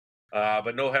goal,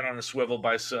 but no head on a swivel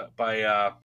by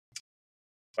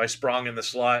Sprong in the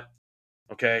slot.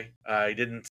 Okay, he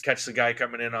didn't catch the guy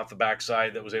coming in off the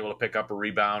backside that was able to pick up a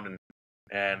rebound,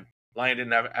 and Lyon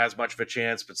didn't have as much of a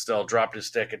chance, but still dropped his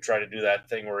stick and tried to do that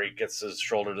thing where he gets his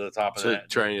shoulder to the top of the net.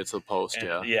 Trying to get to the post, and,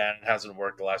 yeah. Yeah, and it hasn't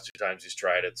worked the last 2 times he's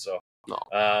tried it. So, no.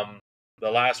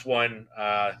 The last one,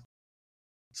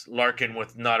 Larkin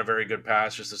with not a very good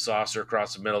pass, just a saucer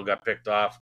across the middle, got picked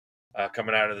off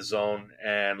coming out of the zone,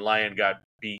 and Lyon got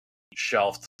beat,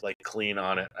 shelved like clean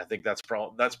on it. I think that's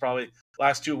probably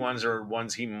last 2 ones are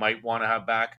ones he might want to have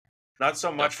back. Not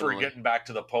so much Definitely. for getting back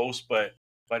to the post, but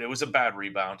it was a bad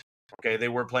rebound. Okay, they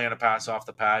were playing a pass off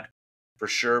the pad for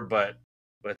sure, but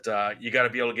you got to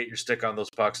be able to get your stick on those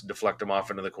pucks and deflect them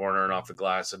off into the corner and off the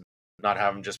glass, and not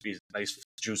have them just be a nice,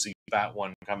 juicy, fat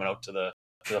one coming out to the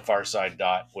far side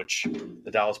dot, which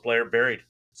the Dallas player buried.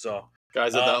 So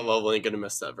guys at that level ain't gonna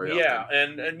miss that very often. Yeah,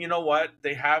 and you know what?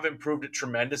 They have improved it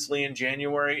tremendously in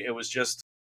January. It was just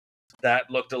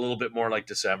that looked a little bit more like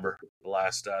December,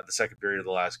 the second period of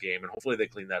the last game, and hopefully they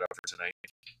clean that up for tonight.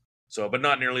 So, but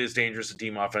not nearly as dangerous a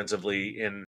team offensively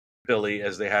in Philly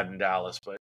as they had in Dallas.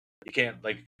 But you can't,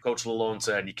 like Coach Lalone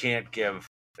said, you can't give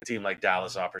a team like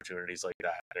Dallas opportunities like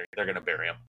that. They're going to bury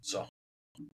them. So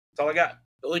that's all I got.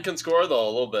 Philly can score though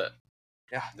a little bit.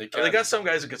 Yeah, they got some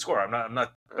guys that can score. I'm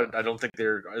not, but I don't think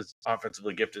they're as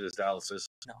offensively gifted as Dallas is.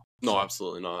 No,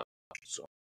 absolutely not. So,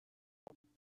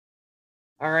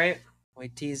 all right, we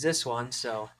tease this one,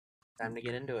 so time to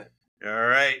get into it. All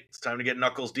right, it's time to get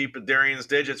knuckles deep in Darian's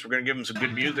digits. We're going to give him some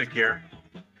good music here.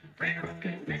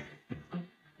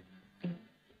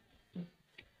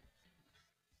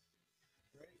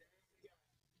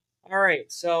 All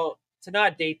right, so to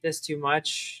not date this too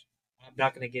much, I'm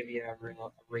not going to give you a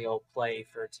real play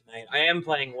for tonight. I am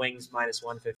playing Wings minus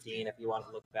 115 if you want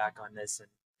to look back on this.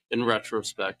 In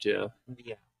retrospect, yeah.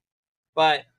 Yeah.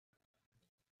 But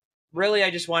really,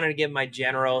 I just wanted to give my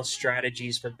general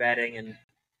strategies for betting and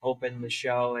open the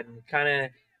show, and kind of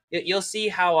you'll see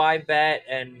how I bet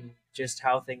and just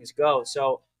how things go.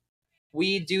 So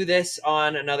we do this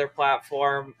on another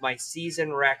platform. My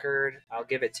season record, I'll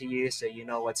give it to you so you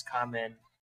know what's coming.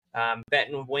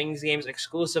 Betting Wings games,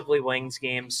 exclusively Wings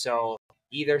games, so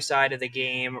either side of the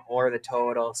game or the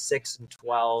total,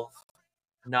 6-12.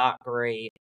 Not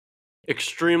great.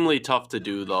 Extremely tough to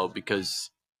do though,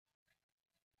 because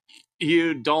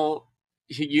you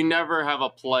never have a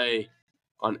play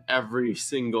on every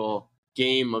single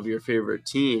game of your favorite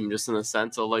team, just in the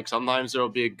sense of like sometimes there will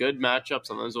be a good matchup,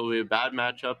 sometimes there will be a bad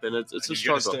matchup, and it's a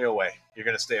struggle. You're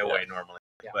gonna stay away normally.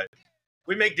 Yeah. But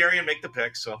we make Darian make the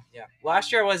pick, so yeah.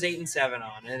 Last year I was 8-7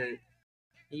 on it.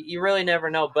 You really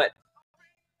never know, but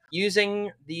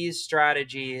using these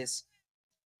strategies,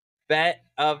 bet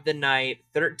of the night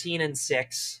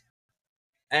 13-6,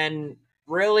 and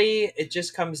really it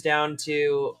just comes down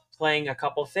to playing a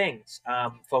couple things,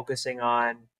 focusing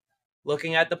on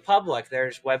looking at the public.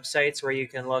 There's websites where you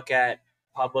can look at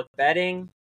public betting,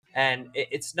 and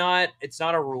it's not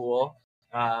a rule.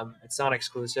 It's not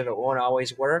exclusive. It won't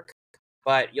always work,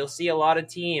 but you'll see a lot of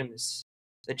teams,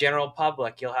 the general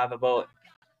public, you'll have about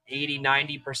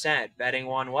 80-90% betting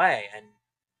one way, and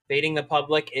baiting the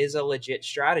public is a legit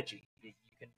strategy. You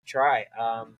can try.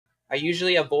 I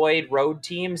usually avoid road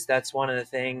teams. That's one of the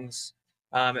things.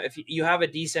 If you have a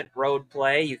decent road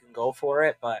play, you can go for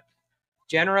it. But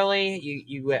generally,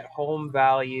 you get home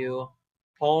value,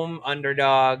 home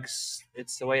underdogs.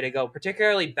 It's the way to go.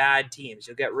 Particularly bad teams,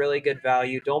 you'll get really good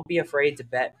value. Don't be afraid to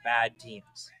bet bad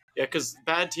teams. Yeah, because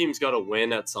bad teams got to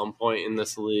win at some point in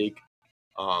this league.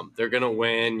 They're gonna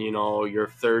win, your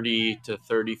 30 to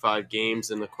 35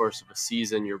 games in the course of a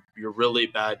season. You're really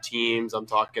bad teams. I'm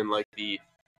talking like the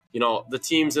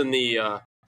teams in the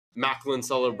Macklin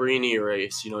Celebrini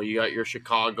race. You got your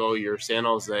Chicago, your San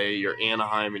Jose, your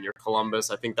Anaheim, and your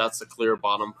Columbus. I think that's the clear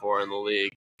bottom four in the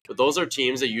league. But those are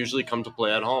teams that usually come to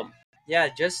play at home. Yeah,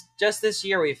 just this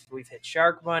year we've hit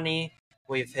Shark Money.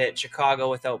 We've hit Chicago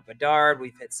without Bedard.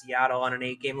 We've hit Seattle on an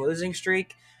 8-game losing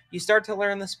streak. You start to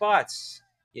learn the spots.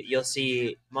 You'll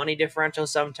see money differential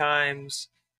sometimes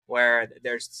where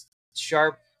there's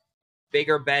sharp,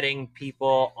 bigger betting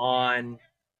people on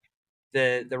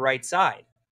the right side,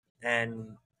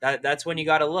 and that's when you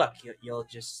got to look.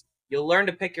 You'll learn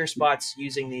to pick your spots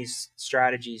using these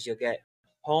strategies. You'll get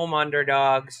home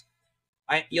underdogs.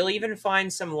 You'll even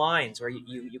find some lines where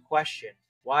you question,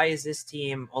 why is this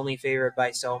team only favored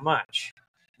by so much,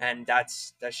 and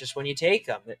that's just when you take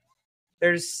them.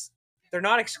 They're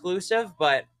not exclusive,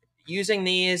 but using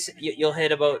these, you'll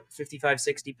hit about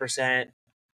 55-60%,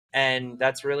 and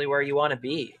that's really where you want to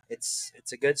be. It's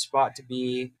a good spot to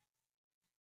be.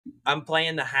 I'm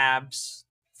playing the Habs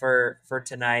for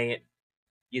tonight.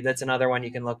 That's another one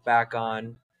you can look back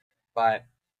on, but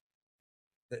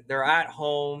they're at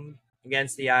home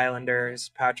against the Islanders.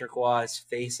 Patrick Roy is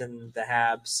facing the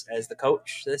Habs as the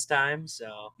coach this time,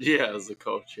 so Yeah, as a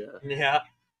coach, yeah. yeah.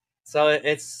 So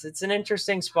it's an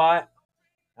interesting spot.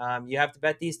 You have to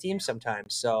bet these teams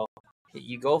sometimes, so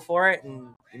you go for it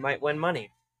and you might win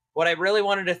money. What I really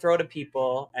wanted to throw to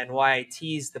people and why I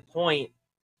teased the point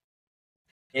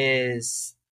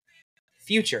is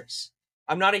futures.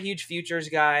 I'm not a huge futures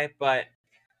guy, but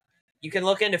you can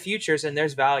look into futures and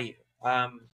there's value.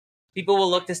 People will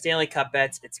look to Stanley Cup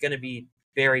bets. It's going to be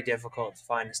very difficult to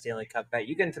find a Stanley Cup bet.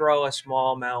 You can throw a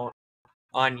small amount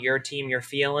on your team you're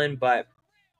feeling, but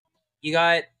you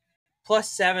got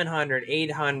plus 700,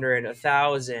 800,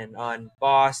 1,000 on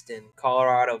Boston,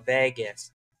 Colorado,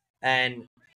 Vegas. And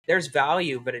there's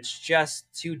value, but it's just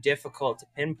too difficult to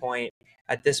pinpoint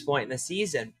at this point in the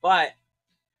season. But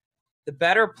the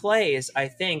better plays, I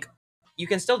think, you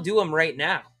can still do them right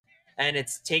now. And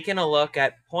it's taking a look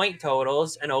at point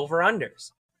totals and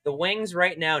over-unders. The Wings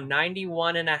right now,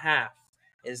 91.5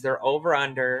 is their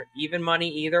over-under, even money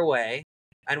either way.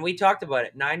 And we talked about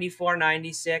it, 94,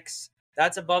 96,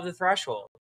 that's above the threshold.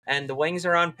 And the Wings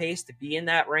are on pace to be in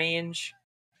that range.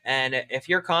 And if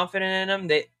you're confident in them,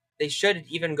 they should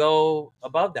even go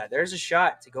above that. There's a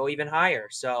shot to go even higher.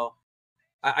 So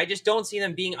I just don't see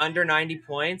them being under 90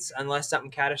 points unless something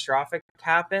catastrophic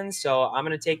happens. So I'm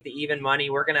going to take the even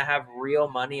money. We're going to have real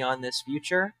money on this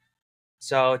future.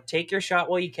 So take your shot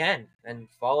while you can and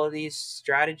follow these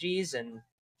strategies and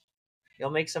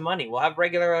you'll make some money. We'll have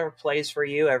regular plays for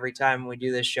you every time we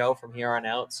do this show from here on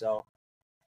out. So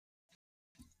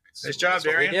nice job,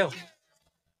 Darian. What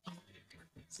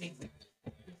we do.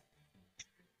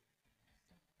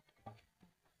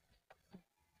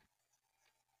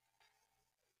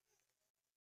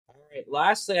 All right.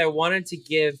 Lastly, I wanted to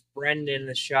give Brendan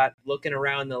a shot looking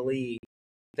around the league.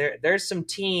 There's some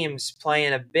teams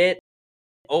playing a bit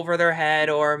over their head,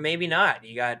 or maybe not.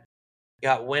 You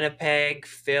got Winnipeg,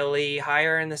 Philly,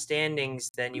 higher in the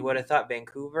standings than you would have thought.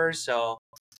 Vancouver. So,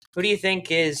 who do you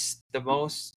think is the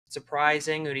most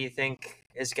surprising? Who do you think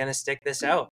is going to stick this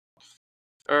out?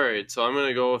 All right, so I'm going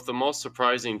to go with the most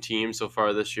surprising team so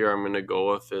far this year. I'm going to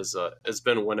go with has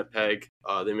been Winnipeg.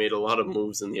 They made a lot of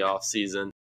moves in the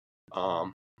offseason.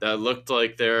 That looked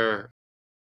like their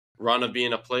run of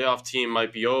being a playoff team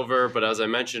might be over, but as I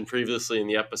mentioned previously in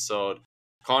the episode,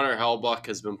 Connor Hellebuyck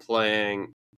has been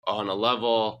playing on a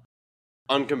level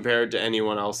uncompared to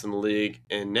anyone else in the league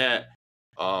in net.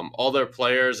 All their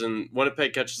players, and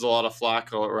Winnipeg catches a lot of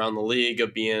flack around the league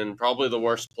of being probably the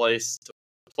worst place to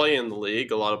play in the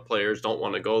league. A lot of players don't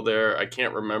want to go there. I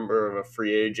can't remember of a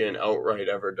free agent outright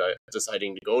ever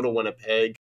deciding to go to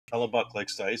Winnipeg. Hellebuyck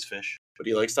likes to ice fish. But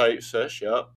he likes to ice fish,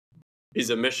 yeah. He's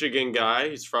a Michigan guy.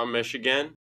 He's from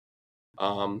Michigan.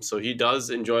 So he does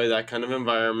enjoy that kind of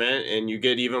environment, and you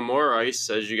get even more ice,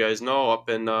 as you guys know, up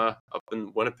in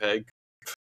Winnipeg,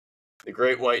 the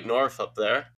Great White North up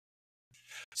there.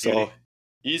 So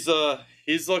he's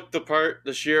looked the part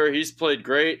this year. He's played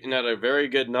great and at a very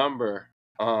good number.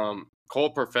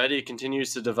 Cole Perfetti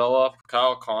continues to develop.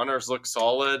 Kyle Connors looks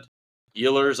solid.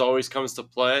 Ehlers always comes to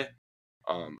play.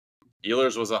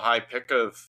 Ehlers was a high pick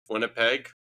of Winnipeg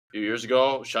a few years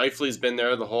ago. Scheifele's been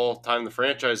there the whole time the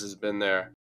franchise has been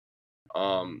there.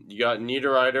 You got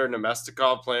Niederreiter,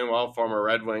 Nemestikov playing well, former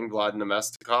Red Wing, Vlad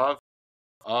Nemestikov.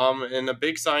 And a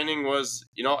big signing was,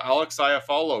 Alex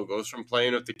Iafallo goes from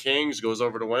playing with the Kings, goes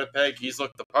over to Winnipeg. He's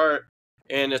looked the part.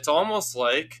 And it's almost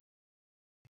like,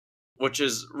 which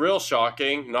is real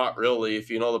shocking, not really if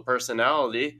you know the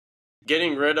personality,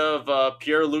 getting rid of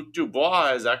Pierre-Luc Dubois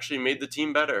has actually made the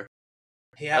team better.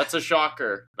 Yeah. That's a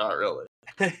shocker. Not really.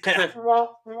 The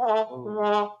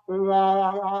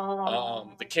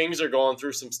Kings are going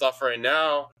through some stuff right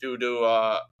now due to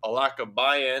a lack of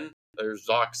buy-in. There's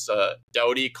Zach's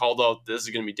Doughty called out. This is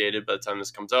going to be dated by the time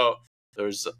this comes out.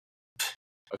 There's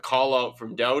a call out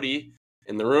from Doughty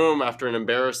in the room after an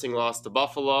embarrassing loss to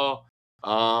Buffalo.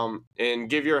 And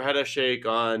give your head a shake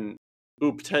on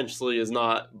who potentially is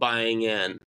not buying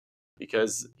in,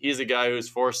 because he's a guy who's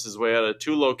forced his way out of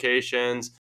 2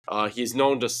 locations. He's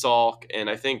known to sulk, and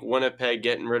I think Winnipeg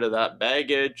getting rid of that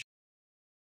baggage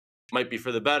might be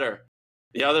for the better.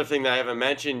 The other thing that I haven't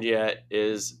mentioned yet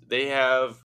is they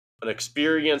have an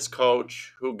experienced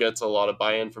coach who gets a lot of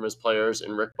buy-in from his players,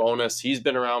 and Rick Bowness. He's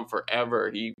been around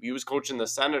forever. He was coaching the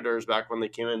Senators back when they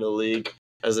came into the league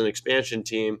as an expansion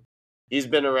team. He's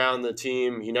been around the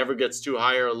team. He never gets too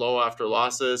high or low after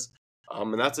losses.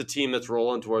 And that's a team that's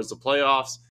rolling towards the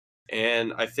playoffs,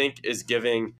 and I think is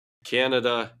giving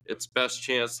Canada its best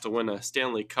chance to win a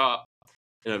Stanley Cup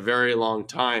in a very long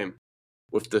time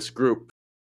with this group.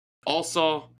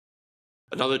 Also,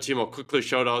 another team I'll quickly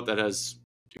shout out that has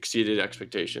exceeded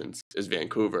expectations is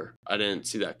Vancouver. I didn't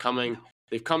see that coming.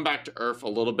 They've come back to earth a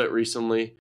little bit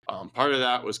recently. Part of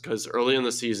that was because early in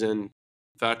the season,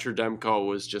 Thatcher Demko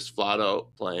was just flat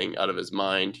out playing out of his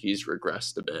mind. He's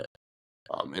regressed a bit.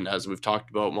 And as we've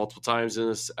talked about multiple times in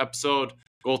this episode,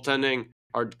 goaltending,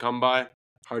 hard to come by,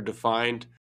 hard to find.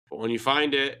 But when you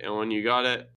find it and when you got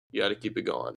to keep it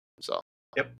going. So,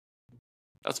 yep.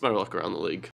 That's my look around the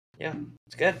league. Yeah,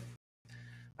 it's good.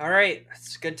 All right,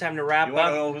 it's a good time to wrap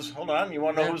up. Hold on. You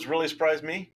want to know who's really surprised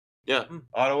me? Yeah.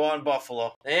 Ottawa and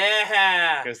Buffalo.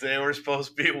 Yeah. Because they were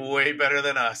supposed to be way better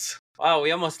than us. Wow,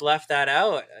 we almost left that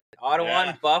out. Ottawa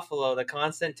and Buffalo, the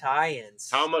constant tie-ins.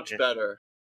 How much better?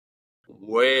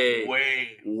 Way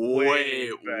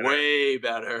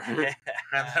better. And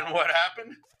then what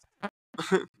happened?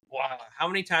 Wow. How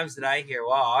many times did I hear,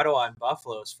 wow, Ottawa and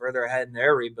Buffalo is further ahead in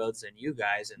their rebuilds than you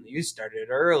guys, and you started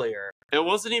earlier. It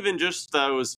wasn't even just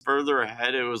that it was further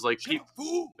ahead. It was like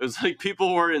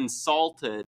people were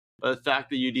insulted by the fact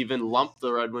that you'd even lump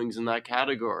the Red Wings in that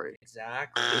category.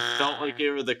 Exactly. It felt like they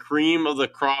were the cream of the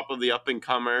crop of the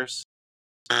up-and-comers.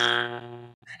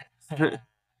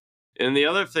 And the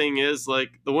other thing is,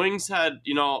 like, the Wings had,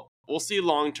 we'll see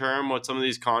long-term what some of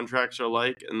these contracts are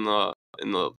like in the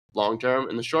long term.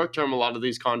 In the short term, a lot of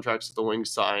these contracts that the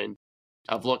Wings signed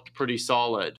have looked pretty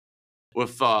solid.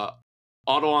 With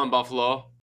Ottawa and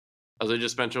Buffalo, as I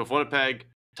just mentioned with Winnipeg,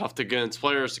 tough to get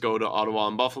players to go to Ottawa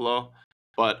and Buffalo.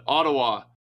 But Ottawa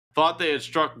thought they had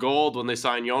struck gold when they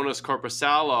signed Jonas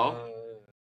Korpisalo.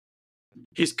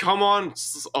 He's come on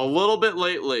a little bit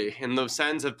lately, and the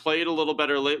Sens have played a little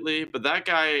better lately. But that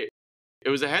guy, it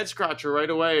was a head-scratcher right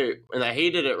away, and I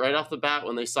hated it right off the bat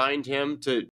when they signed him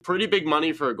to pretty big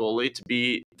money for a goalie to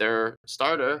be their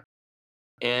starter.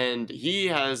 And he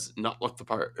has not looked the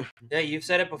part. Yeah, you've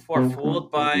said it before,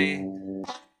 fooled by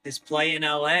his play in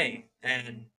LA.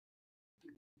 And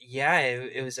yeah,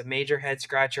 it was a major head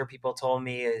scratcher. People told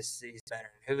me he's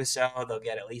better than Husso. They'll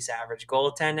get at least average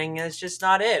goaltending. It's just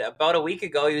not it. About a week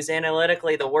ago, he was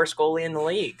analytically the worst goalie in the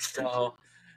league. So,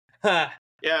 yeah,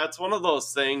 it's one of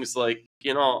those things like,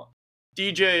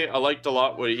 DJ, I liked a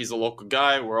lot. He's a local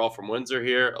guy. We're all from Windsor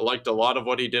here. I liked a lot of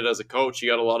what he did as a coach. He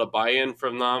got a lot of buy-in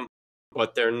from them,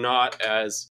 but they're not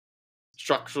as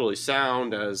structurally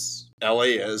sound as LA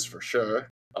is for sure.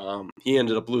 He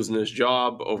ended up losing his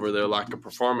job over their lack of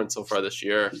performance so far this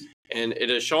year. And it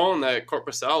has shown that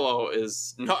Korpisalo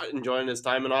is not enjoying his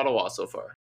time in Ottawa so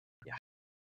far. Yeah.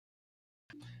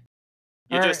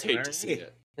 You just hate to see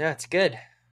it. Yeah, it's good.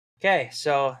 Okay,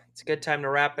 so it's a good time to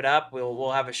wrap it up.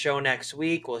 We'll have a show next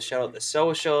week. We'll shout out the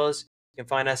socials. You can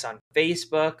find us on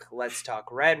Facebook, Let's Talk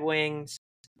Red Wings,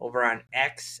 over on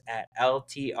X at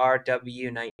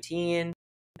LTRW19,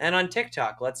 and on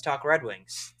TikTok, Let's Talk Red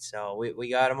Wings. So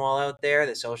we got them all out there.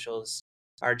 The socials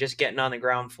are just getting on the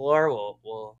ground floor.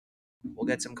 We'll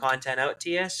get some content out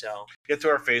to you. So get to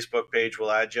our Facebook page.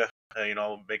 We'll add you.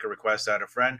 Make a request, add a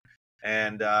friend,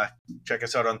 and check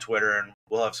us out on Twitter. And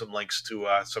we'll have some links to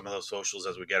some of those socials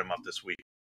as we get them up this week.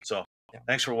 So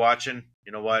thanks for watching.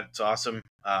 You know what? It's awesome.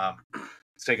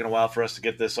 It's taken a while for us to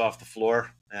get this off the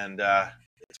floor, and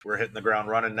we're hitting the ground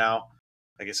running now.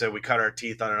 Like I said, we cut our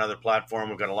teeth on another platform.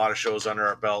 We've got a lot of shows under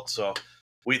our belt, so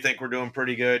we think we're doing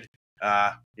pretty good.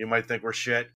 You might think we're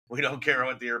shit. We don't care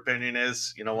what your opinion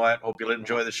is. You know what? Hope you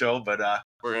enjoy the show, but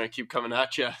we're going to keep coming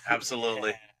at you.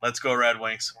 Absolutely. Let's go Red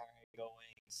Wings. All right, go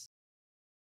Wings.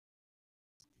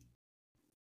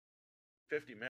 50 minutes.